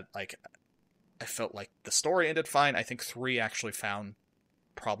 overall had, like, I felt like the story ended fine. I think 3 actually found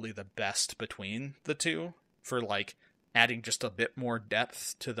probably the best between the 2 for, like, adding just a bit more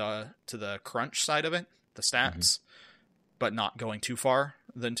depth to the crunch side of it, the stats, but not going too far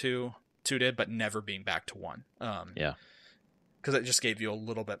than 2 did, but never being back to 1. Because it just gave you a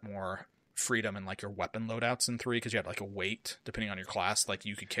little bit more freedom in, like, your weapon loadouts in 3, because you had, like, a weight depending on your class, like,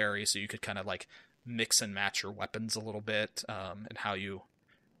 you could carry, so you could kind of, like, mix and match your weapons a little bit, and how you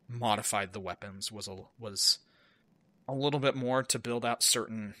modified the weapons was a little bit more to build out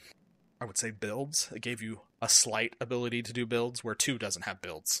certain, I would say, builds. It gave you a slight ability to do builds, where 2 doesn't have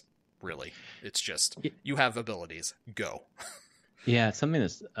builds, really. It's just, you have abilities, go. Yeah, it's something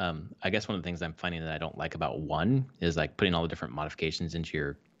that's, I guess one of the things I'm finding that I don't like about 1 is, like, putting all the different modifications into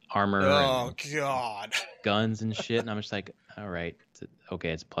your armor and God, guns and shit, and I'm just like, all right,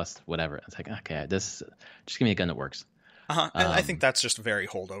 okay, it's plus whatever. It's like, okay, just give me a gun that works. And I think that's just very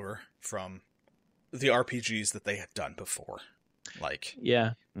holdover from the RPGs that they had done before. Like,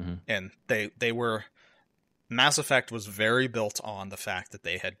 and they were, Mass Effect was very built on the fact that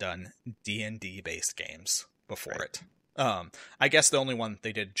they had done D&D based games before it. I guess the only one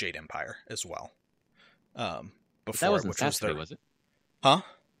they did Jade Empire as well. Before, that wasn't stats heavy, was it? Huh?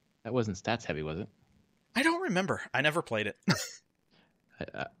 That wasn't stats heavy, was it? I don't remember. I never played it.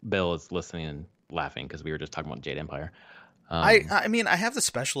 Bill is listening and laughing because we were just talking about Jade Empire. I mean, I have the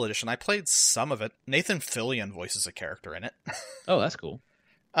special edition. I played some of it. Nathan Fillion voices a character in it. Oh, that's cool.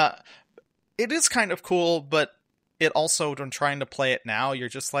 It is kind of cool, but it also, when trying to play it now, you're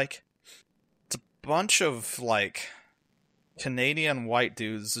just like, it's a bunch of, like, Canadian white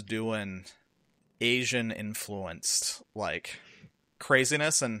dudes doing Asian influenced, like,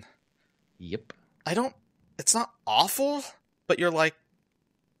 craziness, and it's not awful, but you're like,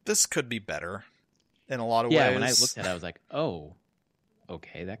 this could be better in a lot of ways. Yeah, when I looked at it, I was like, oh,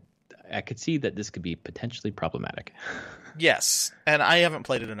 okay, I could see that this could be potentially problematic. Yes, and I haven't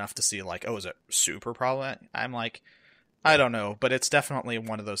played it enough to see, like, oh, is it super problematic? I'm like, I don't know, but it's definitely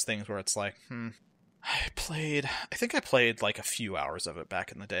one of those things where it's like, I think I played like a few hours of it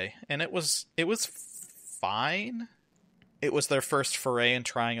back in the day, and it was fine. It was their first foray in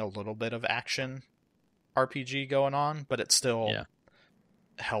trying a little bit of action RPG going on, but it still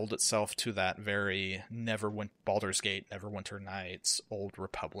held itself to that very Baldur's Gate, Neverwinter Nights, Old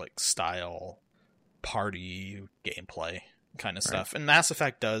Republic style party gameplay kind of stuff. And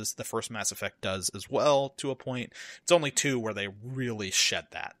the first Mass Effect does as well, to a point. It's only 2 where they really shed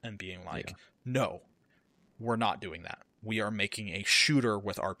that and being like, no, we're not doing that. We are making a shooter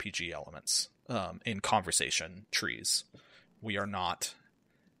with RPG elements in conversation trees. We are not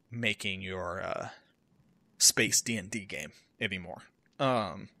making your space D&D game anymore.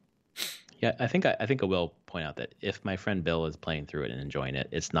 Yeah, I think I will point out that if my friend Bill is playing through it and enjoying it,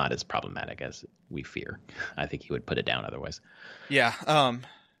 it's not as problematic as we fear. I think he would put it down otherwise. Yeah.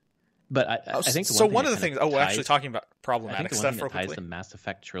 But I think one of the things. Actually, talking about problematic stuff. I think the one thing that ties the Mass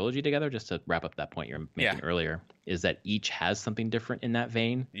Effect trilogy together, just to wrap up that point you're making earlier, is that each has something different in that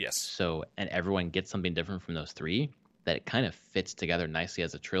vein. Yes. So, and everyone gets something different from those 3. That it kind of fits together nicely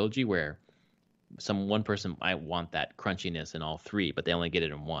as a trilogy, where one person might want that crunchiness in all 3, but they only get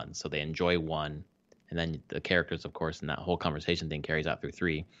it in 1, so they enjoy 1, and then the characters, of course, and that whole conversation thing carries out through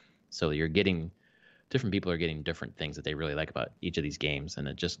 3. So you're getting different people are getting different things that they really like about each of these games, and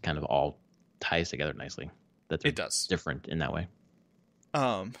it just kind of all ties together nicely. It does. Different in that way.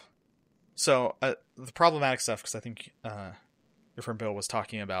 So the problematic stuff, because I think your friend Bill was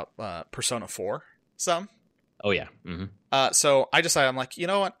talking about Persona 4 some. Oh yeah. Mm-hmm. So I decided, I'm like, you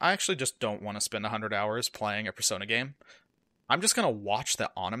know what? I actually just don't want to spend 100 hours playing a Persona game. I'm just gonna watch the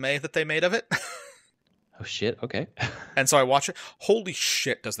anime that they made of it. Oh shit. Okay. And so I watch it. Holy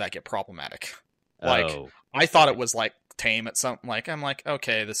shit, does that get problematic? Like, I thought it was like tame at some, like, I'm like,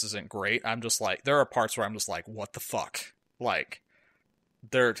 okay, this isn't great. I'm just like, there are parts where I'm just like, what the fuck? Like,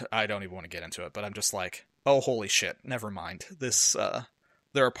 I don't even want to get into it, but I'm just like, oh, holy shit, never mind. This,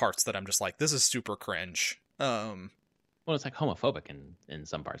 there are parts that I'm just like, this is super cringe. Well, it's like homophobic in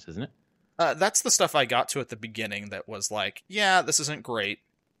some parts, isn't it? That's the stuff I got to at the beginning that was like, yeah, this isn't great.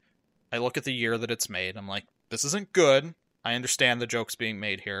 I look at the year that it's made, I'm like, this isn't good. I understand the jokes being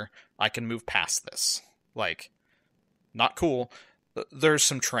made here. I can move past this. Like, not cool. There's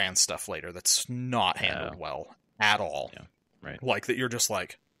some trans stuff later that's not handled well at all. Yeah, right. Like, that you're just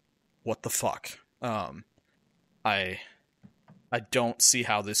like, what the fuck? I don't see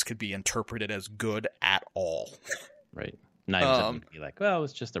how this could be interpreted as good at all. Right. Not even something to be like, well,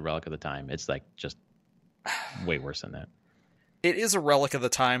 it's just a relic of the time. It's like just way worse than that. It is a relic of the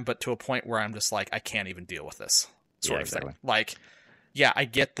time, but to a point where I'm just like, I can't even deal with this sort of thing. Like, yeah, I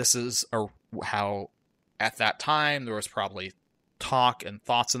get this is how at that time there was probably talk and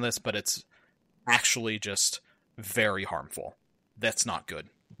thoughts in this, but it's actually just very harmful. That's not good.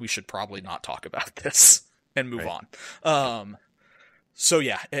 We should probably not talk about this and move on. So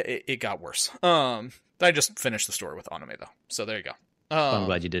yeah, it got worse. I just finished the story with anime though, so there you go. I'm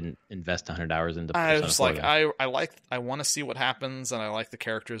glad you didn't invest 100 hours into Persona. I was like, I want to see what happens, and I like the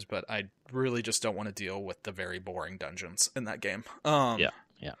characters, but I really just don't want to deal with the very boring dungeons in that game. Yeah.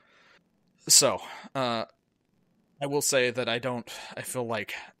 So, I will say that I feel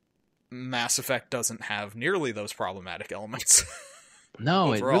like Mass Effect doesn't have nearly those problematic elements.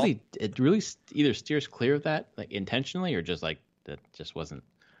 No, it really either steers clear of that, like intentionally, or just like that just wasn't.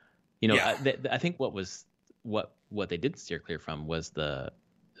 You know, I think what they did steer clear from was the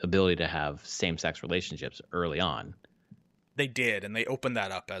ability to have same-sex relationships early on. They did, and they opened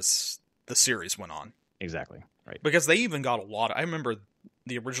that up as the series went on. Exactly, right. Because they even got a lot. I remember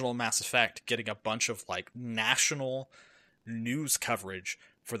the original Mass Effect getting a bunch of like national news coverage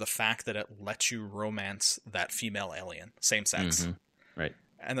for the fact that it lets you romance that female alien, same sex. Mm-hmm. Right.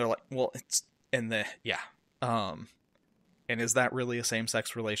 And they're like, well, it's in the and is that really a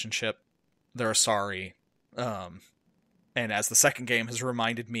same-sex relationship? They're sorry. And as the second game has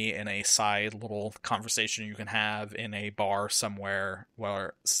reminded me in a side little conversation you can have in a bar somewhere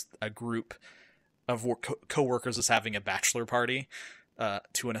where a group of co-workers is having a bachelor party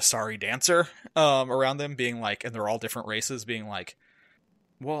to an Asari dancer around them, being like, and they're all different races, being like,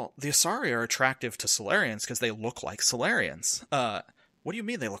 well, the Asari are attractive to Solarians because they look like Solarians. What do you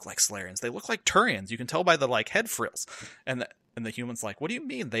mean they look like Solarians? They look like Turians. You can tell by the like head frills. And the human's like, what do you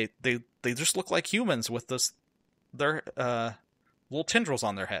mean? They just look like humans with their little tendrils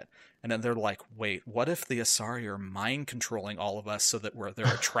on their head. And then they're like, wait, what if the Asari are mind controlling all of us so that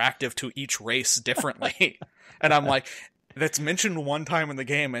they're attractive to each race differently? And I'm like, that's mentioned one time in the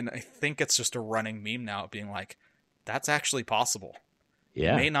game, and I think it's just a running meme now, being like, that's actually possible.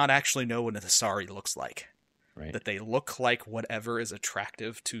 Yeah. You may not actually know what an Asari looks like. Right. That they look like whatever is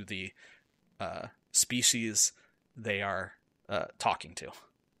attractive to the species they are talking to.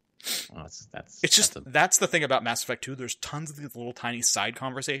 Well, that's the thing about Mass Effect 2. There's tons of these little tiny side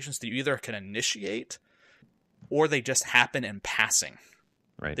conversations that you either can initiate or they just happen in passing.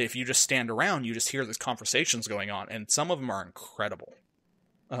 Right. That if you just stand around, you just hear these conversations going on, and some of them are incredible.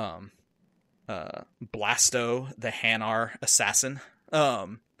 Blasto, the Hanar assassin,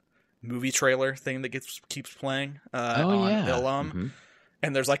 movie trailer thing that keeps playing on Ilum. Mm-hmm.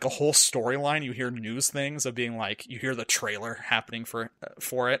 And there's like a whole storyline. You hear news things of being like, you hear the trailer happening for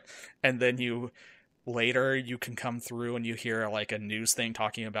it, and then you can come through and you hear like a news thing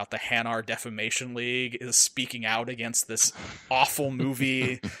talking about the Hanar Defamation League is speaking out against this awful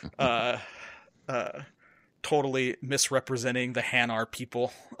movie, totally misrepresenting the Hanar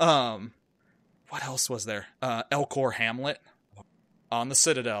people. What else was there? Elcor Hamlet on the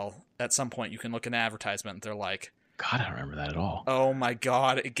Citadel. At some point, you can look at an advertisement. They're like, God, I don't remember that at all. Oh my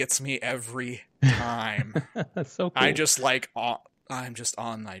God, it gets me every time. That's so cool. I'm just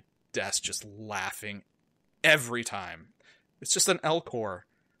on my desk just laughing every time. It's just an Elcor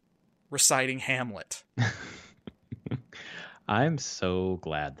reciting Hamlet. I'm so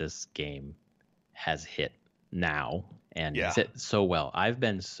glad this game has hit now, and Yeah. it's hit so well. I've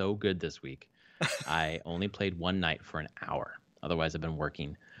been so good this week. I only played one night for an hour. Otherwise, I've been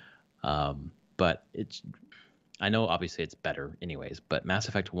working. But I know obviously it's better anyways, but Mass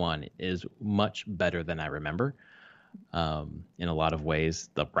Effect 1 is much better than I remember in a lot of ways.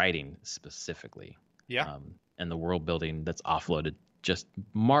 The writing specifically. Yeah. And the world building that's offloaded, just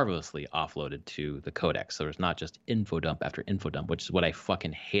marvelously offloaded to the codex. So there's not just info dump after info dump, which is what I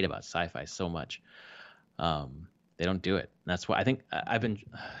fucking hate about sci-fi so much. They don't do it. And that's why I think I've been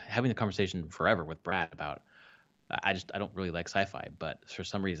having the conversation forever with Brad about I don't really like sci-fi, but for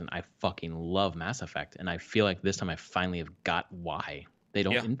some reason I fucking love Mass Effect, and I feel like this time I finally have got why they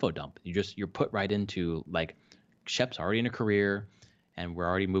don't info dump. You're put right into like Shep's already in a career, and we're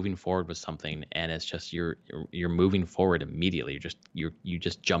already moving forward with something, and it's just you're moving forward immediately. You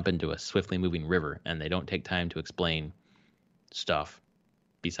just jump into a swiftly moving river, and they don't take time to explain stuff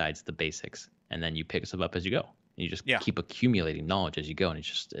besides the basics, and then you pick stuff up as you go. And you just keep accumulating knowledge as you go, and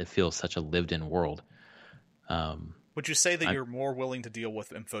it feels such a lived-in world. Would you say that you're more willing to deal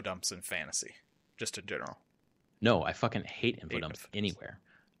with info dumps in fantasy, just in general? No, I fucking hate info dumps anywhere.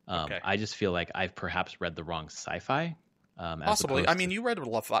 I just feel like I've perhaps read the wrong sci-fi. Possibly. I mean, you read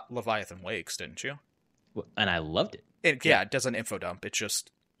Leviathan Wakes, didn't you? And I loved it. It doesn't info dump. It's just,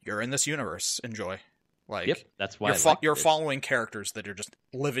 you're in this universe. Enjoy. Like, that's why you're following characters that are just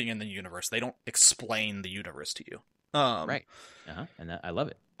living in the universe. They don't explain the universe to you. Right. And I love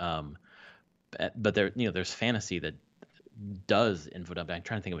it. But there's fantasy that does info dump. I'm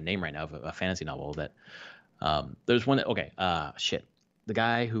trying to think of a name right now of a fantasy novel that there's one. Shit. The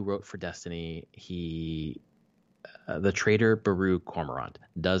guy who wrote for Destiny, the trader Baru Cormorant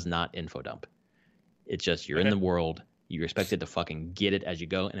does not info dump. It's just you're in the world. You're expected to fucking get it as you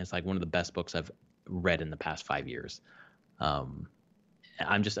go, and it's like one of the best books I've read in the past 5 years. I'm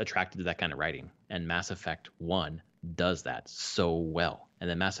just attracted to that kind of writing, and Mass Effect 1 does that so well, and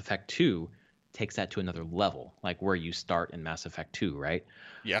then Mass Effect 2 takes that to another level, like where you start in Mass Effect 2, right?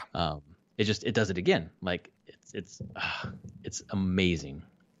 Yeah. It does it again. Like it's amazing.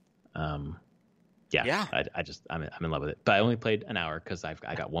 I'm in love with it. But I only played an hour because I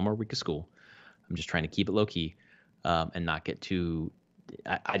got one more week of school. I'm just trying to keep it low key, and not get too.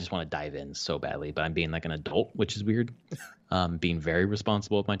 I just want to dive in so badly, but I'm being like an adult, which is weird. Being very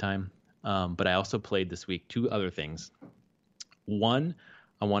responsible with my time. But I also played this week 2 other things. One,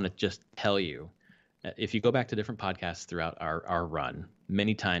 I want to just tell you, if you go back to different podcasts throughout our run,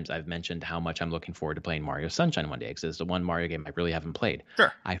 many times I've mentioned how much I'm looking forward to playing Mario Sunshine one day, because it's the one Mario game I really haven't played.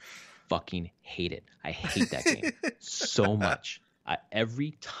 Sure. I fucking hate it. I hate that game so much.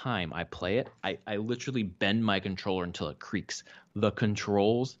 Every time I play it, I literally bend my controller until it creaks. The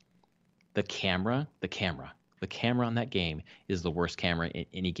controls, the camera on that game is the worst camera in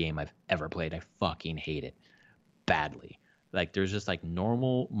any game I've ever played. I fucking hate it badly. Like, there's just like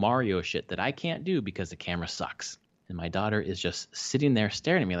normal Mario shit that I can't do because the camera sucks. And my daughter is just sitting there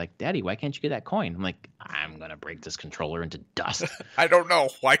staring at me like, Daddy, why can't you get that coin? I'm like, I'm going to break this controller into dust. I don't know.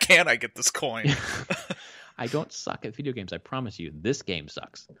 Why can't I get this coin? I don't suck at video games. I promise you, this game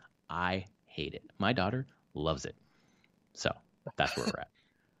sucks. I hate it. My daughter loves it. So that's where we're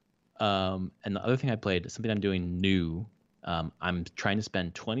at. And the other thing I played, something I'm doing new, I'm trying to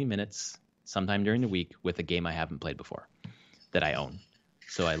spend 20 minutes sometime during the week with a game I haven't played before that I own.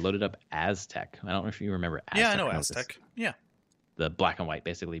 So I loaded up Aztec. I don't know if you remember Aztec. Yeah, I know Aztec. Yeah. The black and white,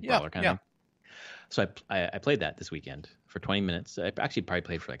 basically, brawler kind of thing. So I played that this weekend for 20 minutes. I actually probably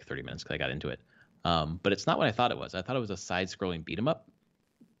played for like 30 minutes because I got into it. But it's not what I thought it was. I thought it was a side-scrolling beat-em-up.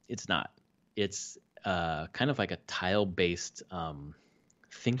 It's not. It's kind of like a tile-based,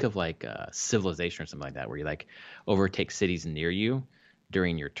 think of like Civilization or something like that, where you like overtake cities near you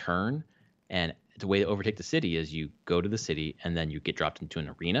during your turn. And the way to overtake the city is you go to the city and then you get dropped into an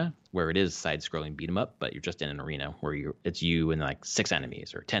arena where it is side-scrolling beat-em-up, but you're just in an arena where it's you and like 6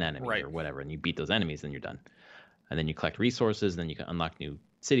 enemies or 10 enemies or whatever, and you beat those enemies, then you're done. And then you collect resources, then you can unlock new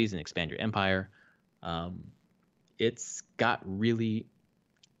cities and expand your empire. It's got really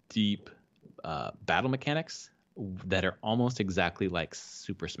deep battle mechanics that are almost exactly like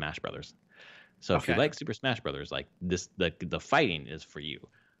Super Smash Brothers. So if you like Super Smash Brothers, like this, the fighting is for you.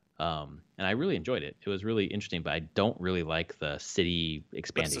 And I really enjoyed it. It was really interesting, but I don't really like the city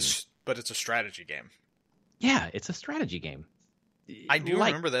expanding. But it's a strategy game. Yeah, it's a strategy game. I do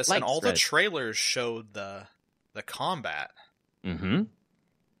remember this, and all the trailers showed the combat. Mm-hmm.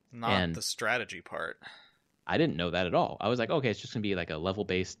 Not the strategy part. I didn't know that at all. I was like, okay, it's just going to be like a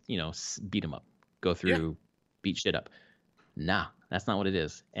level-based, beat 'em up. Go through, beat shit up. Nah, that's not what it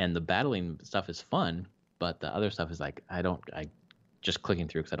is. And the battling stuff is fun, but the other stuff is like, I just clicking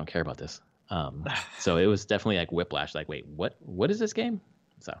through because I don't care about this. So it was definitely like whiplash. Like, wait, what is this game?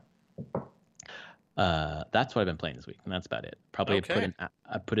 So that's what I've been playing this week, and that's about it. Probably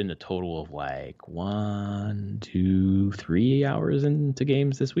I put in a total of like 1, 2, 3 hours into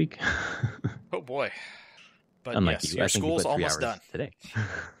games this week. Oh boy! But unlike yes, you, your I think you school's put 3 almost hours done today.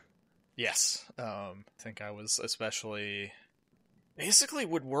 Yes, I think I was especially. Basically,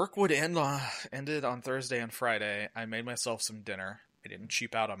 work would ended on Thursday and Friday. I made myself some dinner. I didn't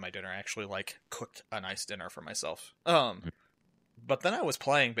cheap out on my dinner. I actually cooked a nice dinner for myself. But then I was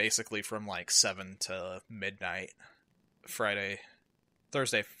playing basically from like 7 to midnight Thursday,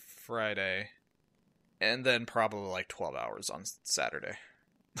 Friday, and then probably like 12 hours on Saturday.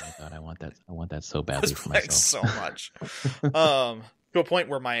 Oh my God, I want that so badly I was for playing myself. so much. To a point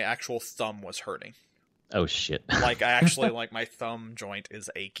where my actual thumb was hurting. Oh shit! Like I actually my thumb joint is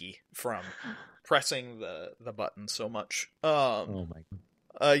achy from pressing the button so much. Oh my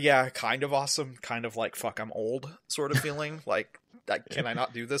God. Yeah, kind of awesome. Kind of like fuck, I'm old sort of feeling. Like, can I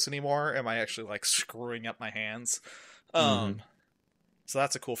not do this anymore? Am I actually like screwing up my hands? So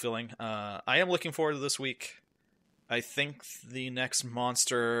that's a cool feeling. I am looking forward to this week. I think the next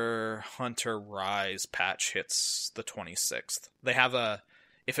Monster Hunter Rise patch hits the 26th. They have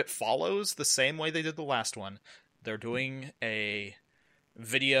if it follows the same way they did the last one, they're doing a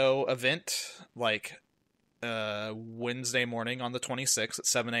video event like Wednesday morning on the 26th at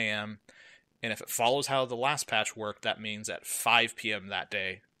 7 a.m. And if it follows how the last patch worked, that means at 5 p.m. that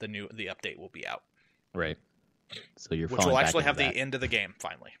day, the update will be out. Right. So which will actually have the end of the game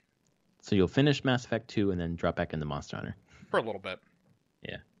finally. So you'll finish Mass Effect 2 and then drop back into Monster Hunter for a little bit.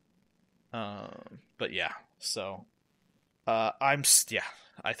 Yeah. But yeah. So,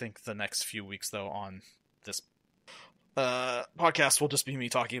 I think the next few weeks though on this podcast will just be me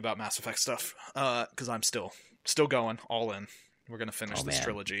talking about Mass Effect stuff. Because I'm still going all in. We're gonna finish this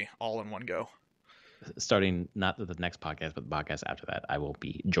trilogy all in one go. Starting not the next podcast, but the podcast after that, I will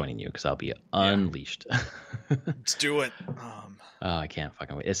be joining you because I'll be unleashed. Let's do it. I can't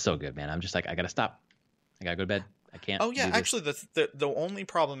fucking wait. It's so good, man. I'm just like, I gotta stop. I gotta go to bed. I can't. Oh yeah, actually, the only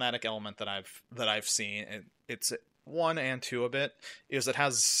problematic element that I've seen, and it's 1 and 2 a bit, is it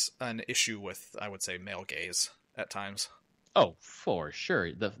has an issue with, I would say, male gaze at times. Oh, for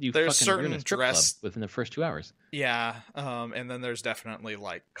sure. There's certain dress within the first 2 hours. Yeah, and then there's definitely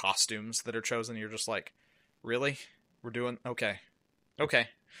like costumes that are chosen. You're just like, really? We're doing okay.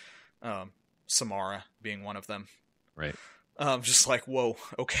 Samara being one of them. Right. Just like, whoa,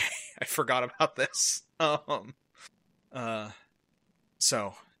 okay, I forgot about this.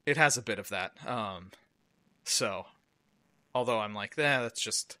 So it has a bit of that. So although I'm like, that's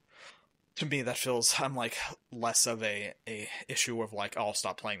just. To me, that feels, I'm like, less of a issue of like, I'll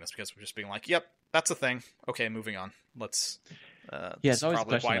stop playing this because we're just being like, yep, that's a thing. Okay, moving on. Let's. It's always a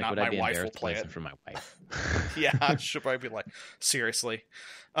question like, would I be embarrassed to play it for my wife? Yeah, I should probably be like, seriously.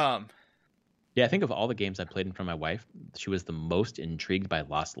 Yeah, I think of all the games I played in front of my wife, she was the most intrigued by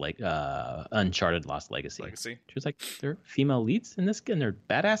Uncharted Lost Legacy. She was like, there are female leads in this, and they're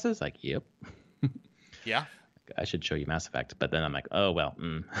badasses? Like, yep. Yeah. I should show you Mass Effect, but then I'm like, oh, well,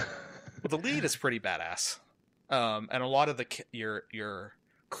 Well, the lead is pretty badass, and a lot of your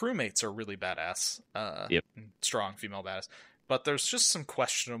crewmates are really badass. Yep. Strong female badass, but there's just some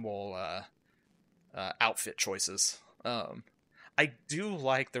questionable outfit choices. I do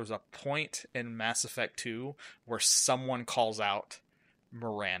like there's a point in Mass Effect 2 where someone calls out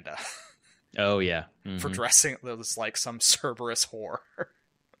Miranda. Oh yeah, for dressing as like some Cerberus whore.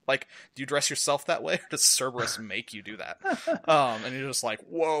 Like, do you dress yourself that way, or does Cerberus make you do that? And you're just like,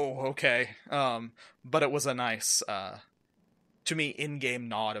 whoa, okay. But it was a nice, to me, in-game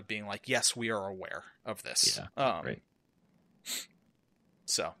nod of being like, yes, we are aware of this. Yeah, right.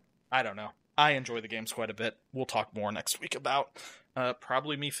 So, I don't know. I enjoy the games quite a bit. We'll talk more next week about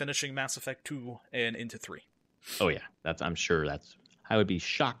probably me finishing Mass Effect 2 and into 3. Oh, yeah. I'm sure I would be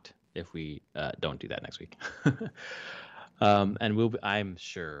shocked if we don't do that next week. And I'm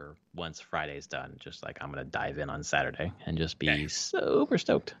sure once Friday's done, just like I'm going to dive in on Saturday and just be super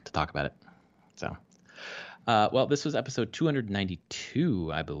stoked to talk about it. So, well, this was episode 292,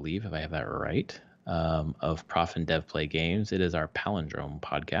 I believe, if I have that right, of Prof and Dev Play Games. It is our Palindrome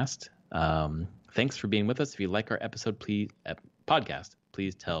podcast. Thanks for being with us. If you like our episode, podcast,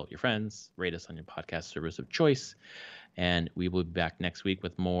 please tell your friends, rate us on your podcast service of choice. And we will be back next week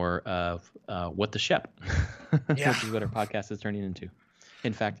with more of What the Shep, which is what our podcast is turning into.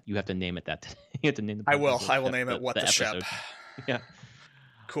 In fact, you have to name it that today. You have to name the podcast. I will name it What the Shep. Yeah.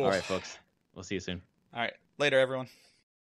 Cool. All right, folks. We'll see you soon. All right. Later, everyone.